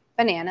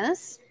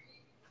 bananas.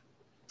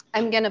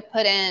 I'm going to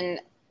put in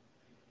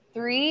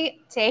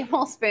 3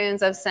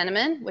 tablespoons of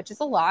cinnamon, which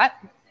is a lot.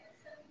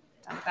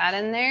 Dump that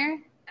in there.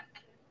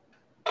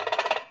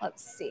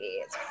 Let's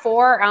see, it's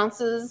 4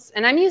 ounces,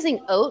 and I'm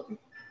using oat.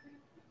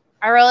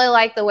 I really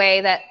like the way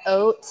that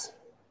oat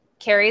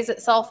carries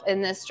itself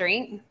in this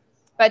drink,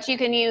 but you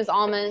can use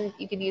almond,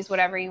 you could use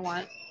whatever you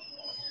want.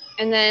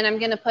 And then I'm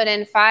going to put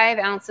in 5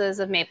 ounces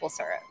of maple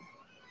syrup.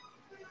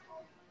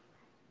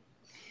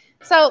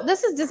 So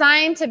this is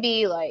designed to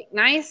be like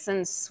nice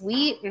and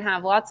sweet and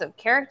have lots of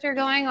character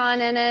going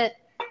on in it.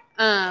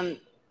 And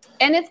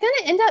it's going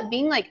to end up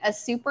being like a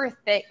super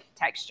thick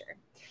texture.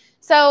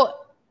 So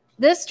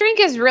this drink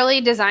is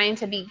really designed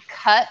to be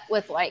cut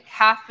with like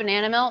half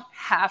banana milk,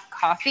 half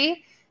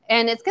coffee.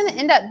 And it's going to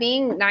end up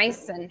being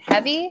nice and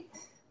heavy,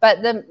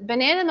 but the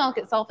banana milk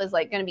itself is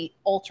like going to be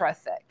ultra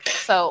thick.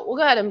 So we'll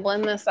go ahead and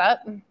blend this up.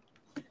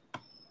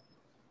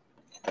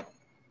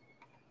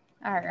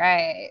 All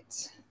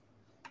right.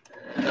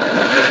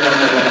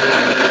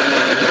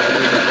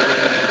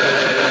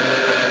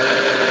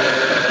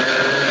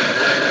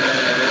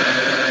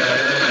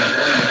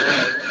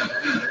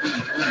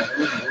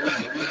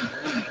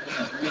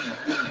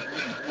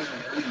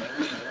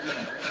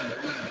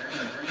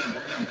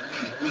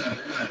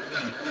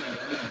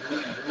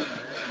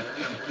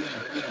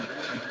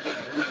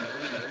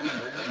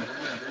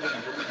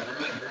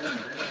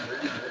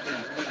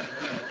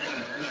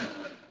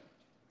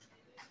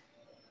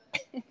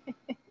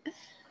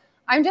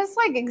 I'm just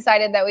like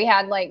excited that we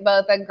had like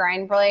both a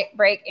grind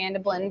break and a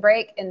blend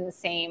break in the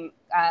same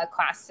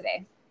class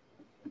today.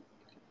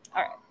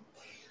 All right.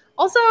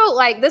 Also,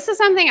 like this is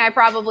something I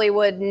probably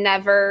would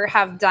never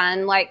have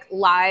done like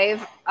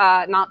live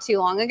not too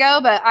long ago,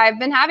 but I've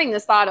been having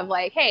this thought of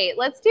like, hey,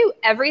 let's do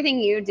everything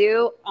you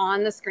do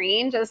on the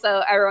screen just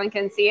so everyone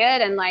can see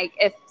it. And like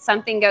if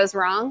something goes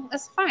wrong,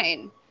 that's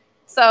fine.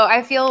 So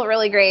I feel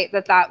really great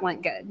that that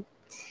went good.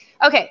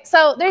 Okay,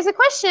 so there's a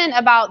question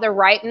about the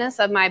ripeness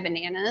of my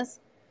bananas.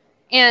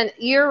 And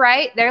you're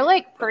right, they're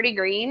like pretty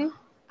green.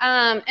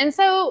 And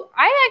so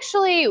I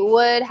actually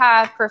would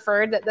have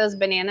preferred that those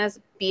bananas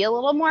be a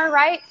little more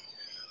ripe.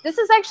 This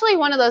is actually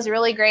one of those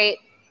really great,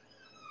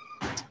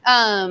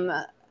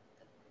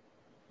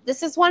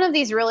 this is one of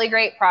these really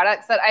great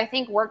products that I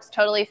think works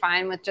totally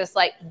fine with just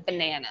like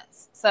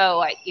bananas. So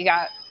like you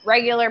got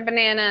regular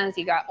bananas,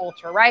 you got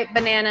ultra ripe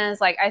bananas.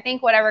 Like I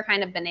think whatever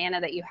kind of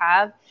banana that you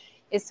have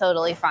is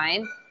totally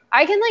fine.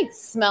 I can like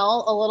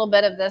smell a little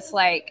bit of this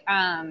like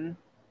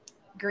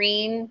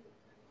greenness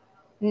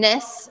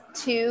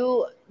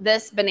to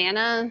this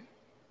banana.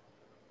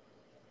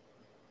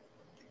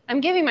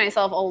 I'm giving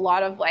myself a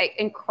lot of like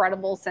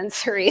incredible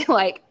sensory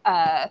like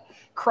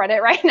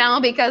credit right now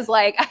because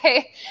like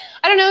I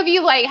don't know if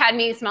you like had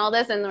me smell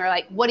this and were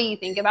like, what do you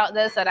think about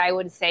this? That I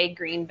would say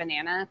green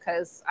banana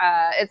because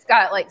it's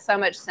got like so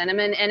much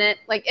cinnamon in it.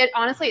 Like it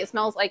honestly, it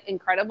smells like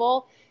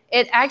incredible.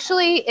 It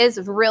actually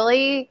is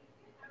really,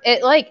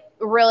 it like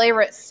really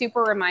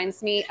super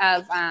reminds me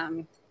of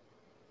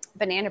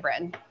banana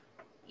bread.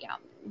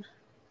 Yum.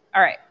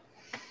 All right.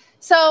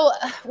 So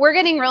we're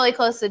getting really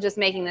close to just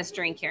making this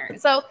drink here.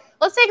 So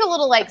let's take a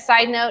little like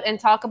side note and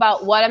talk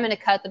about what I'm going to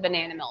cut the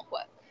banana milk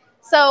with.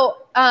 So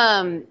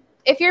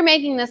if you're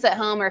making this at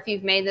home or if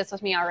you've made this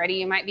with me already,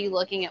 you might be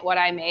looking at what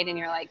I made and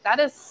you're like, that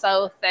is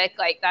so thick.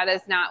 Like that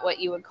is not what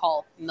you would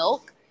call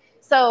milk.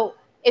 So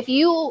if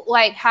you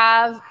like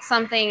have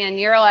something and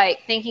you're like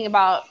thinking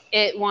about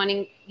it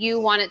you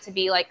want it to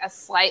be like a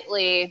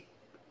slightly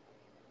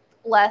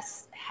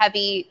less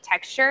heavy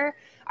texture,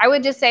 I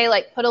would just say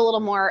like put a little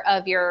more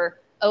of your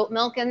oat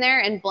milk in there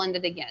and blend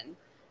it again.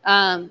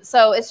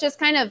 So it's just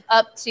kind of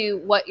up to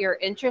what you're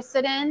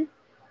interested in.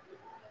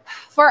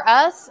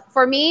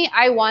 For me,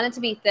 I want it to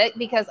be thick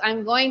because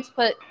I'm going to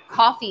put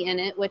coffee in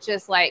it, which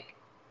is like,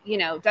 you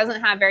know, doesn't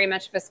have very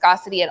much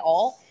viscosity at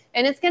all.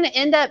 And it's going to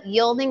end up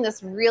yielding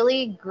this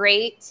really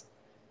great,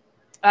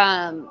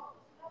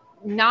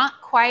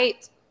 not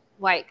quite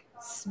like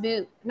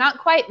smooth, not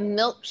quite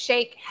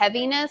milkshake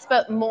heaviness,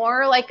 but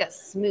more like a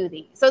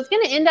smoothie. So it's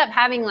going to end up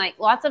having like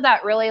lots of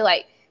that really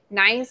like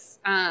nice,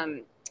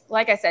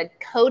 like I said,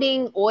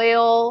 coating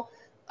oil,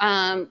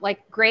 like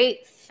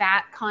great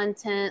fat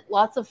content,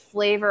 lots of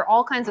flavor,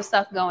 all kinds of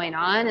stuff going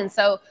on. And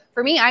so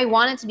for me, I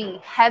want it to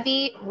be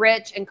heavy,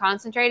 rich, and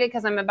concentrated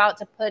because I'm about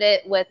to put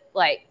it with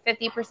like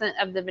 50%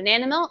 of the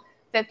banana milk,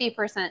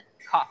 50%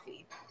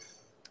 coffee.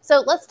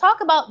 So let's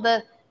talk about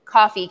the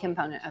coffee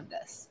component of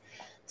this.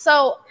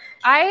 So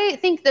I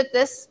think that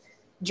this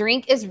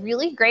drink is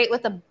really great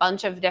with a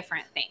bunch of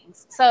different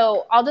things.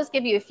 So I'll just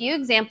give you a few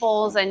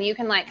examples and you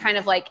can like kind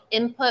of like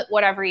input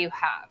whatever you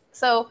have.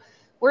 So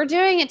we're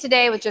doing it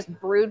today with just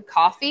brewed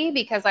coffee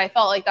because I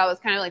felt like that was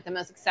kind of like the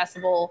most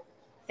accessible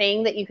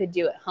thing that you could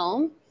do at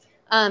home.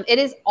 It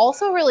is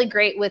also really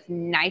great with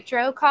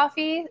nitro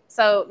coffee.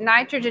 So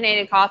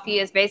nitrogenated coffee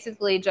is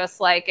basically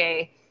just like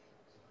a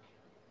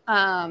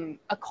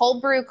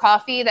cold brew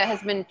coffee that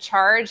has been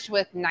charged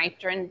with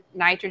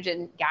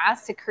nitrogen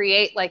gas to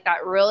create like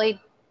that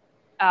really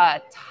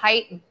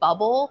tight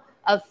bubble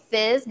of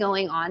fizz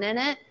going on in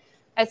it.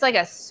 It's like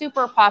a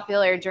super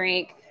popular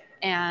drink,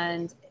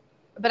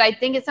 but I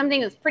think it's something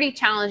that's pretty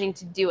challenging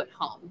to do at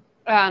home.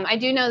 I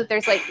do know that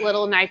there's like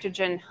little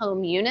nitrogen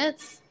home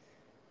units,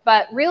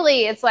 but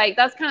really it's like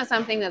that's kind of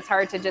something that's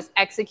hard to just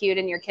execute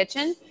in your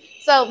kitchen.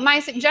 So my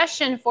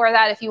suggestion for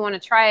that, if you want to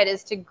try it,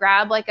 is to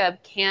grab like a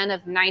can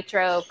of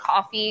nitro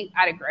coffee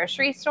at a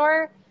grocery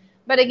store.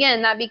 But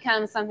again, that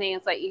becomes something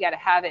that's like you got to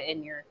have it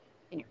in your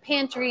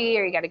pantry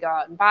or you got to go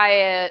out and buy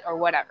it or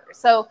whatever.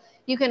 So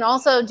you can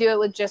also do it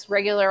with just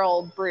regular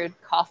old brewed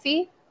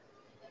coffee.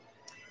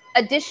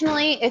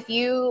 Additionally, if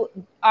you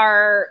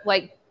are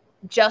like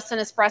just an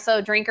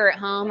espresso drinker at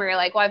home or you're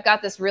like, well, I've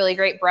got this really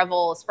great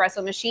Breville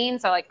espresso machine,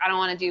 so like I don't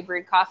want to do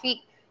brewed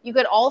coffee, you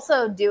could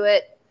also do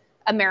it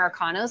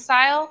Americano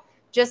style,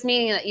 just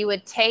meaning that you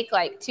would take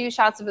like 2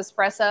 shots of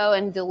espresso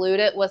and dilute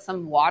it with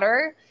some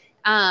water.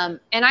 And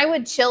I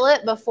would chill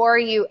it before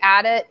you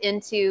add it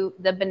into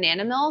the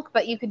banana milk,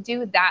 but you could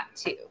do that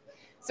too.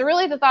 So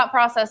really the thought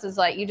process is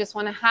like, you just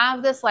want to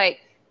have this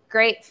like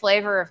great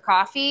flavor of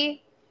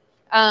coffee,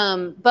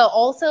 but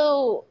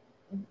also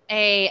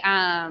we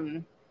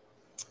kind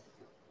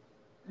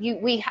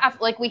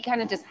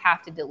of just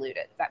have to dilute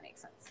it, if that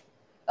makes sense.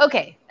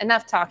 Okay,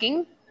 enough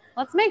talking.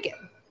 Let's make it.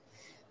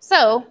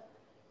 So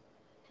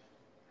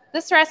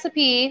this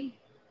recipe,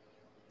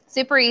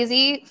 super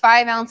easy,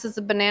 5 ounces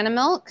of banana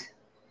milk.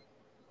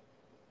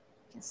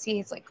 You can see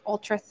it's like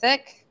ultra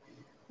thick.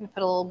 I'm gonna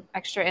put a little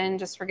extra in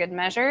just for good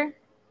measure.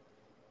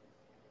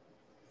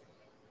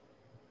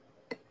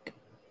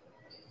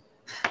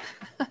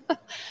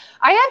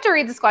 I have to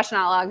read this question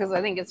out loud because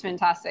I think it's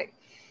fantastic.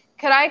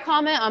 Could I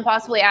comment on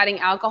possibly adding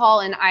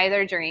alcohol in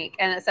either drink?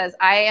 And it says,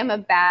 I am a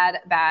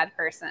bad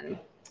person.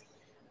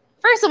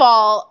 First of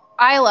all,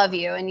 I love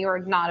you and you're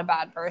not a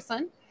bad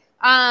person.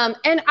 And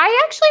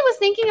I actually was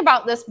thinking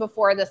about this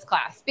before this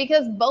class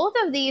because both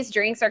of these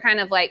drinks are kind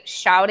of like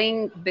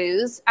shouting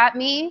booze at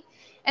me.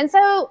 And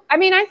so, I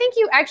mean, I think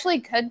you actually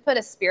could put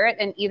a spirit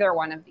in either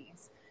one of these.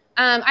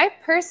 I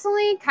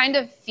personally kind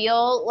of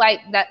feel like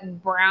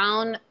that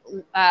brown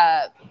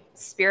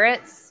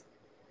spirits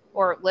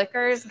or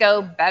liquors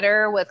go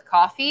better with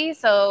coffee.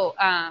 So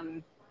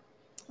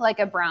like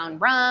a brown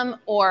rum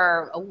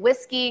or a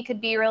whiskey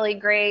could be really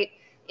great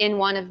in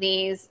one of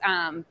these.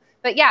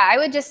 But yeah, I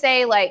would just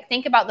say like,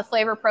 think about the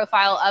flavor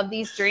profile of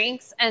these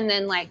drinks and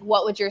then like,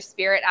 what would your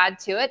spirit add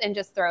to it and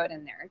just throw it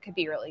in there. It could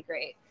be really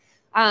great.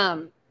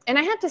 And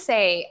I have to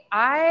say,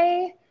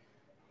 I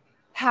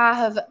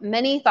have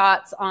many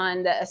thoughts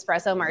on the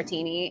espresso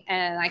martini,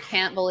 and I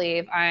can't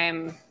believe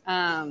I'm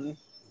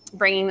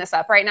bringing this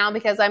up right now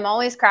because I'm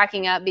always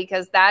cracking up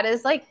because that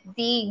is like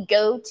the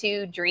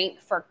go-to drink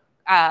for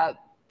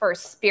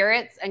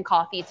spirits and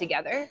coffee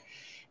together.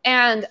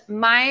 And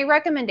my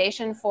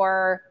recommendation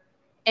for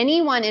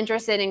anyone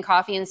interested in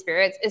coffee and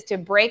spirits is to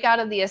break out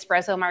of the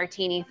espresso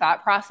martini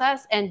thought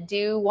process and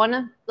do one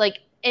of like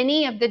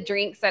any of the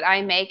drinks that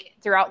I make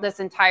throughout this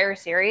entire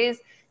series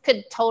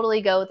could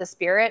totally go with the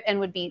spirit and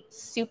would be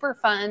super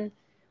fun,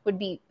 would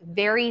be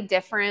very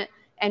different,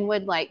 and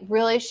would like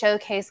really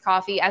showcase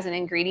coffee as an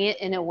ingredient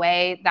in a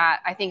way that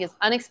I think is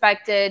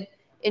unexpected,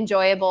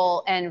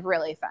 enjoyable, and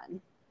really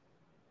fun.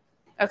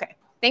 Okay,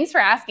 thanks for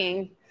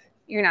asking.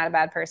 You're not a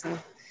bad person.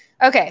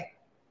 Okay,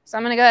 so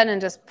I'm gonna go ahead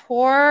and just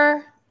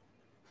pour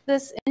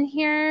this in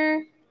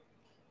here.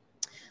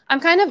 I'm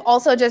kind of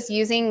also just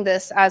using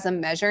this as a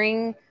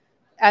measuring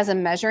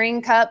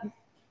cup.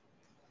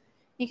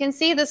 You can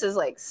see this is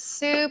like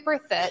super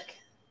thick.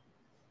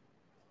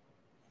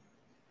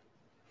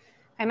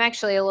 I'm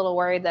actually a little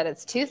worried that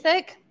it's too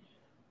thick.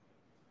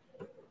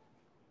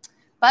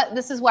 But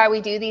this is why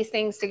we do these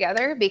things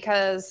together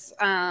because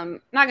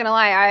I'm not gonna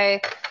lie,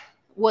 I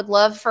would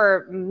love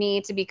for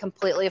me to be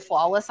completely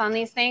flawless on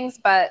these things,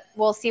 but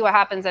we'll see what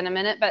happens in a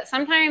minute. But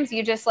sometimes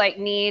you just like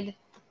need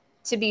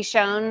to be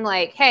shown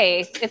like,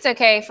 hey, it's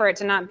okay for it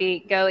to not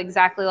go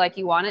exactly like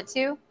you want it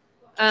to.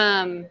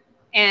 And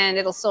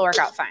it'll still work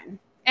out fine.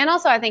 And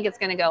also I think it's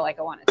gonna go like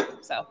I want it to.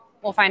 So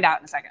we'll find out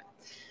in a second.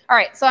 All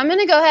right, so I'm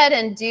gonna go ahead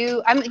and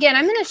I'm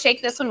gonna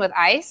shake this one with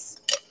ice.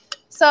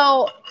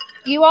 So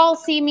you all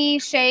see me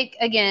shake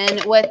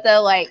again with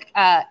the like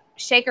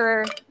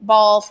shaker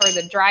ball for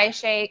the dry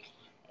shake.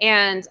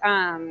 And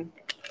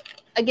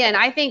again,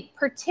 I think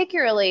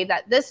particularly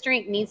that this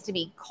drink needs to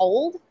be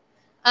cold.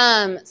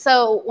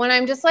 So when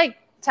I'm just like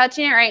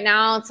touching it right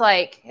now, it's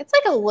like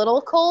a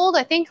little cold.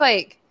 I think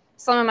like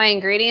some of my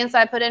ingredients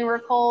I put in were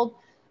cold.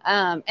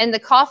 And the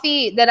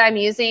coffee that I'm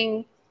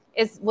using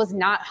was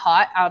not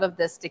hot out of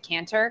this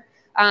decanter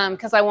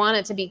because I want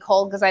it to be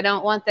cold because I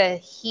don't want the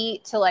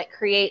heat to like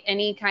create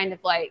any kind of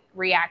like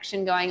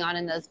reaction going on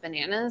in those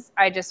bananas.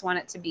 I just want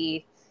it to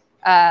be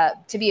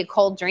a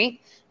cold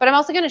drink. But I'm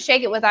also going to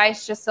shake it with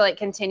ice just to like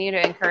continue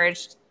to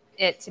encourage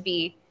it to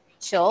be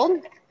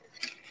chilled.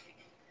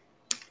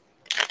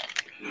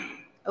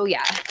 Oh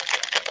yeah.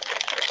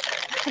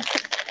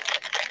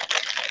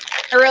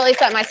 I really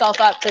set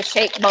myself up to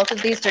shake both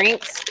of these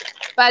drinks,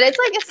 but it's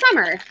like it's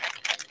summer.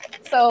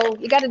 So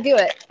you got to do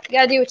it. You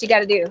got to do what you got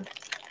to do.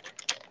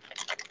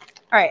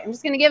 All right, I'm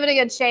just going to give it a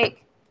good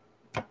shake.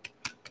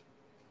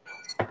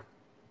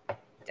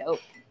 Dope.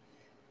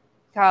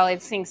 Golly,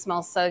 this thing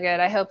smells so good.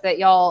 I hope that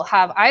y'all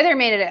have either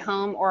made it at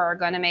home or are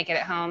going to make it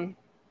at home.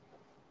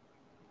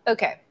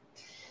 Okay.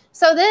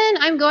 So then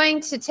I'm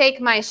going to take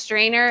my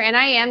strainer, and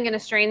I am going to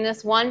strain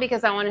this, one,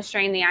 because I want to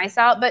strain the ice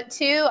out, but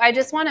two, I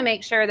just want to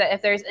make sure that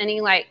if there's any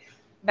like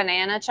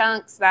banana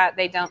chunks that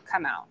they don't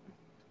come out.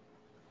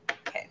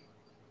 Okay.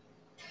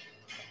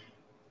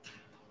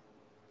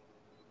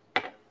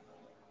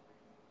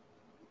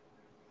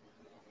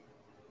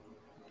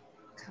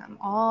 Come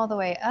all the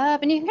way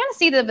up, and you can kind of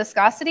see the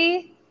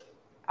viscosity.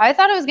 I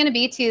thought it was going to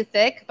be too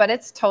thick, but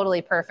it's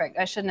totally perfect.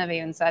 I shouldn't have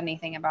even said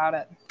anything about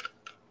it.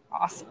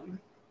 Awesome.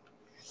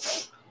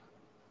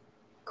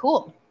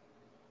 Cool.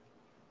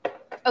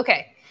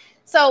 Okay.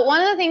 So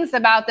one of the things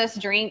about this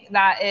drink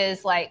that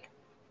is like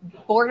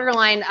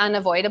borderline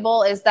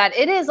unavoidable is that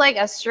it is like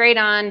a straight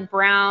on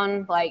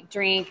brown like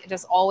drink. It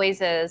just always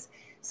is.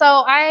 So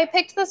I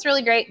picked this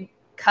really great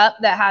cup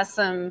that has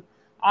some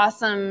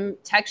awesome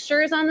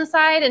textures on the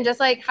side and just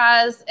like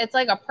it's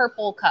like a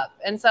purple cup.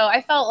 And so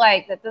I felt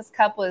like that this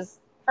cup was,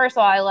 first of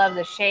all, I love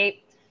the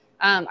shape.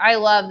 I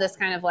love this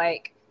kind of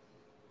like,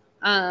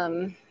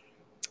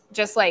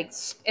 just like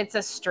it's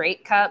a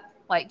straight cup,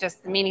 like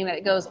just meaning that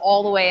it goes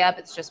all the way up.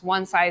 It's just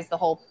one size the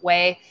whole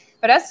way.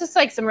 But that's just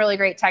like some really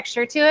great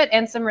texture to it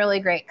and some really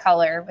great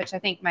color, which I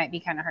think might be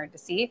kind of hard to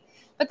see.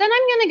 But then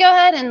I'm going to go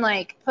ahead and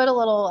like put a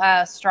little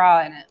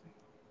straw in it.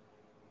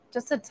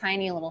 Just a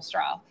tiny little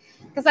straw.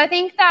 Because I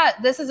think that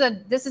this is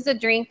a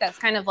drink that's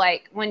kind of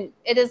like when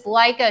it is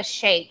like a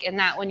shake in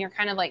that when you're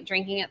kind of like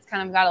drinking, it's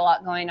kind of got a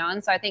lot going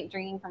on. So I think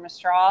drinking from a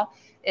straw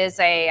is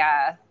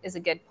a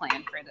good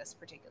plan for this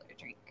particular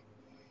drink.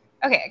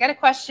 Okay, I got a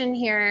question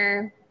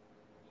here.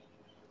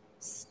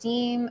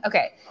 Steam.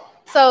 Okay.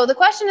 So the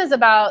question is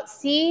about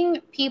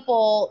seeing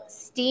people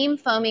steam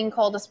foaming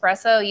cold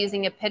espresso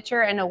using a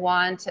pitcher and a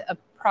wand to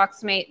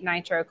approximate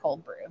nitro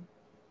cold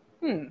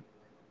brew.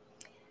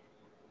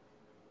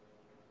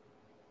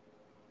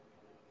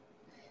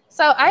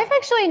 So I've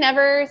actually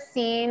never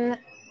seen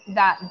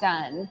that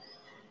done.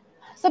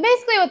 So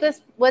basically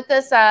what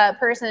this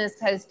person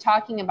is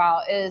talking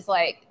about is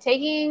like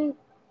taking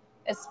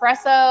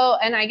espresso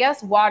and I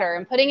guess water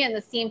and putting it in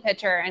the steam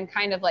pitcher and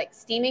kind of like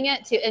steaming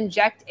it to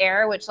inject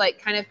air, which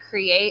like kind of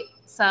create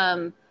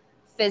some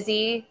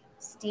fizzy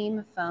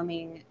steam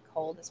foaming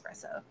cold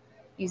espresso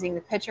using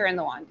the pitcher and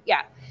the wand.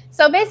 Yeah.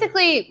 So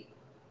basically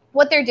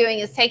what they're doing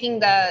is taking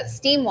the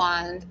steam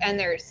wand and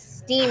they're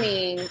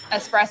steaming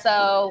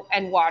espresso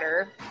and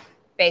water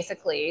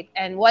basically.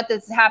 And what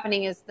is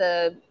happening is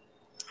the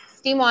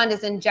steam wand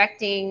is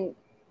injecting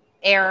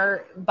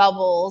air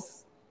bubbles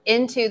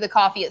into the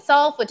coffee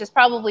itself, which is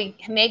probably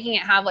making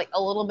it have like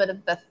a little bit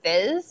of the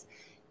fizz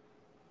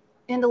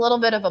and a little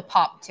bit of a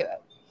pop to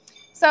it.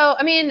 So,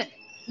 I mean,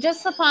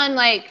 just upon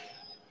like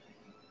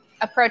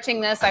approaching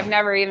this, I've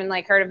never even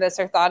like heard of this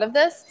or thought of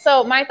this.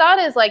 So my thought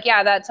is like,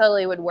 yeah, that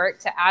totally would work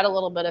to add a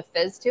little bit of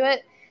fizz to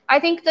it. I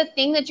think the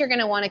thing that you're going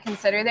to want to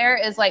consider there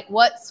is like,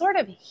 what sort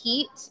of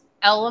heat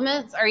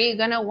elements are you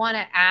going to want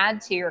to add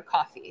to your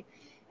coffee?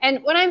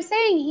 And when I'm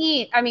saying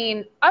heat, I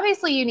mean,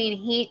 obviously you need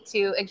heat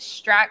to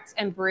extract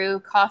and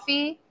brew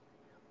coffee,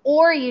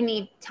 or you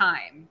need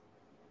time.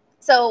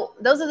 So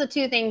those are the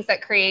two things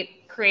that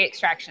create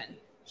extraction,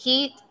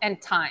 heat and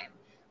time.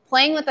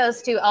 Playing with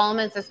those two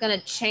elements is going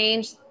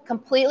to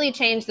completely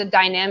change the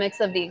dynamics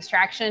of the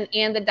extraction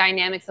and the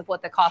dynamics of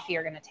what the coffee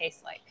are going to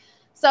taste like.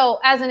 So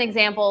as an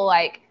example,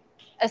 like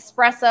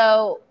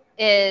espresso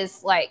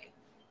is like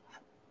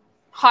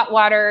hot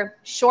water,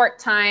 short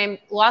time,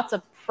 lots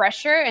of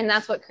pressure, and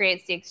that's what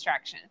creates the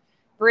extraction.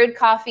 Brewed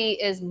coffee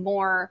is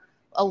more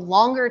a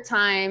longer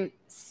time,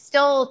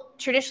 still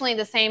traditionally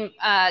the same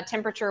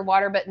temperature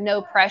water, but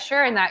no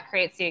pressure, and that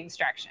creates the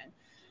extraction.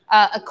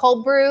 A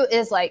cold brew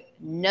is like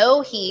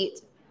no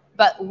heat,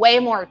 but way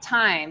more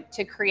time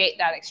to create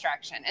that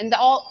extraction. And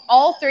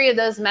all three of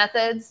those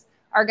methods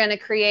are going to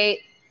create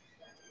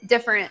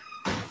different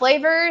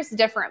flavors,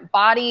 different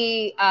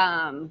body,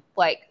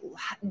 like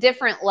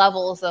different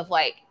levels of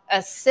like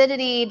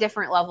acidity,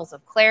 different levels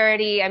of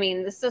clarity. I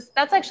mean,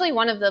 that's actually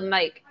one of the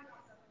like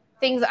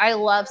things I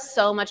love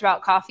so much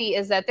about coffee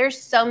is that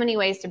there's so many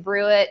ways to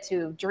brew it,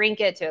 to drink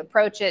it, to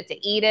approach it,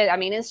 to eat it. I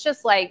mean, it's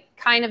just like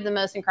kind of the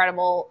most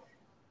incredible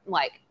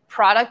like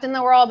product in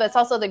the world, but it's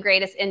also the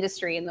greatest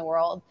industry in the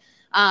world.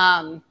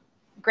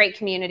 Great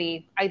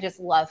community. I just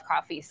love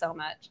coffee so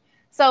much.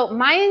 So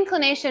my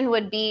inclination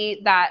would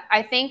be that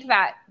I think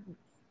that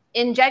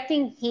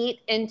injecting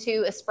heat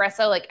into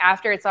espresso like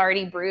after it's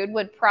already brewed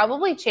would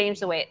probably change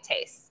the way it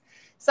tastes.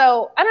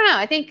 So I don't know.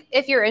 I think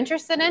if you're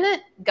interested in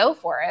it, go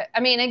for it. I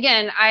mean,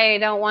 again, I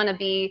don't want to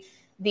be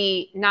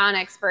the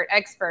non-expert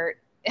expert,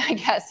 I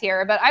guess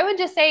here, but I would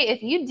just say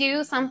if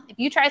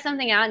you try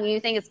something out and you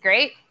think it's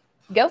great,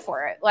 go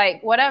for it.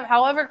 Like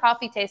however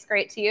coffee tastes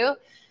great to you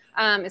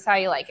is how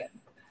you like it.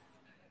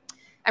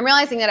 I'm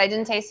realizing that I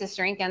didn't taste this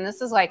drink, and this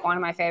is like one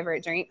of my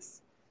favorite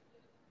drinks.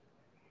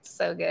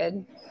 So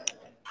good.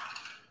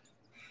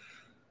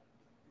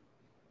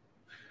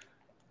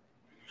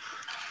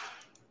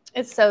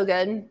 It's so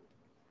good.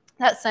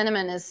 That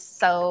cinnamon is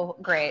so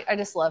great. I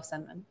just love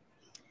cinnamon.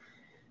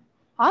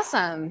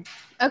 Awesome.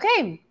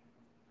 Okay.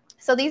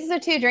 So these are the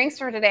two drinks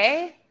for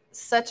today.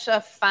 Such a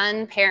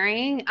fun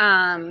pairing.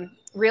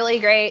 Really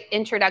great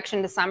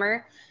introduction to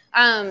summer.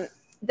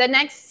 The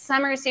next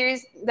summer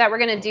series that we're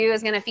going to do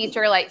is going to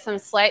feature like some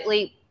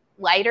slightly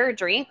lighter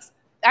drinks.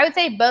 I would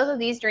say both of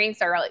these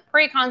drinks are like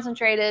pretty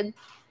concentrated,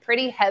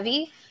 pretty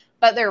heavy,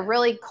 but they're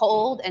really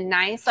cold and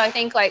nice. So I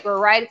think like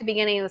we're right at the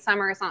beginning of the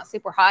summer. It's not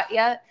super hot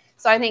yet.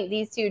 So I think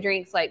these two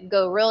drinks like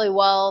go really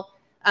well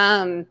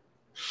in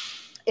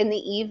the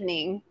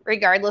evening,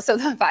 regardless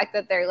of the fact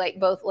that they're like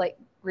both like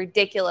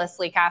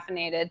ridiculously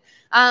caffeinated.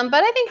 But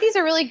I think these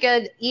are really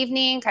good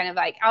evening, kind of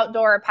like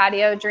outdoor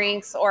patio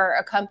drinks or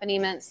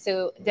accompaniments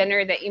to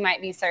dinner that you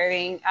might be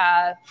serving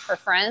for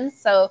friends.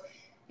 So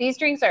these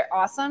drinks are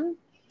awesome.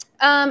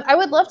 I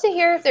would love to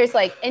hear if there's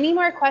like any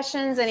more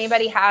questions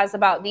anybody has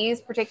about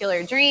these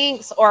particular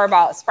drinks or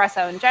about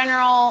espresso in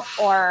general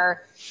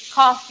or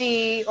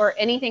coffee or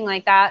anything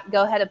like that.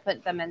 Go ahead and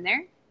put them in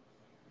there.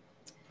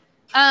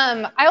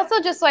 I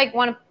also just like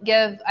want to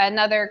give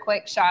another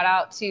quick shout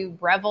out to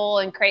Breville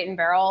and Crate and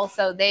Barrel.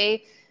 So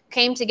they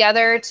came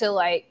together to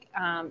like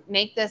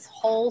make this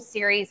whole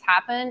series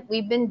happen.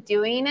 We've been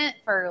doing it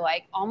for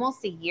like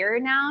almost a year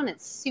now, and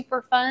it's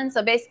super fun.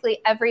 So basically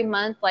every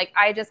month, like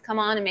I just come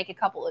on and make a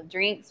couple of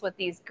drinks with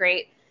these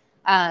great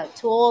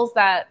tools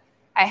that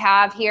I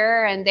have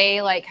here, and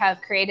they like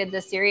have created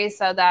this series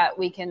so that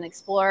we can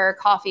explore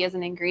coffee as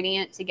an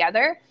ingredient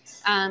together.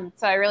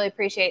 So I really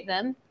appreciate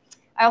them.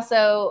 I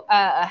also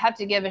have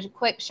to give a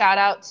quick shout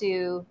out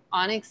to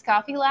Onyx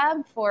Coffee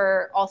Lab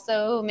for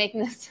also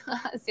making this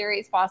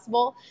series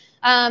possible.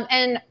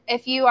 And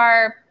if you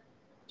are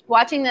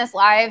watching this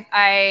live,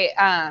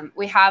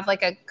 we have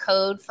like a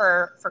code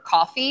for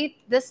coffee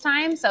this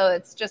time. So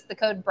it's just the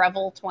code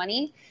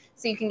Breville20.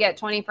 So you can get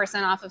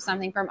 20% off of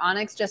something from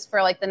Onyx just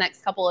for like the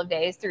next couple of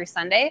days through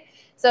Sunday.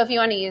 So if you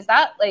want to use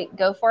that, like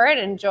go for it.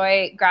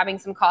 Enjoy grabbing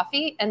some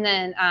coffee. And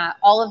then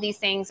all of these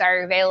things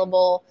are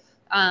available.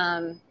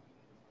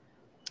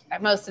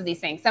 Most of these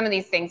things, some of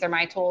these things are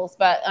my tools,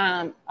 but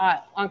on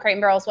Crate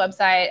and Barrel's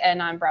website and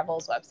on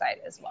Breville's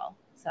website as well.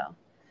 So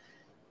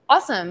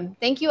awesome.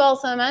 Thank you all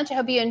so much. I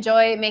hope you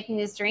enjoy making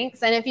these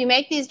drinks. And if you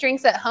make these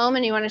drinks at home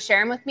and you want to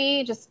share them with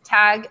me, just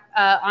tag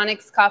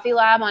Onyx Coffee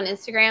Lab on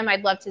Instagram.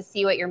 I'd love to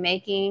see what you're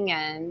making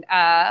and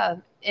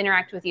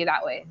interact with you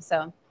that way.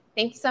 So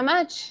thank you so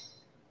much.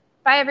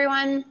 Bye,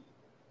 everyone.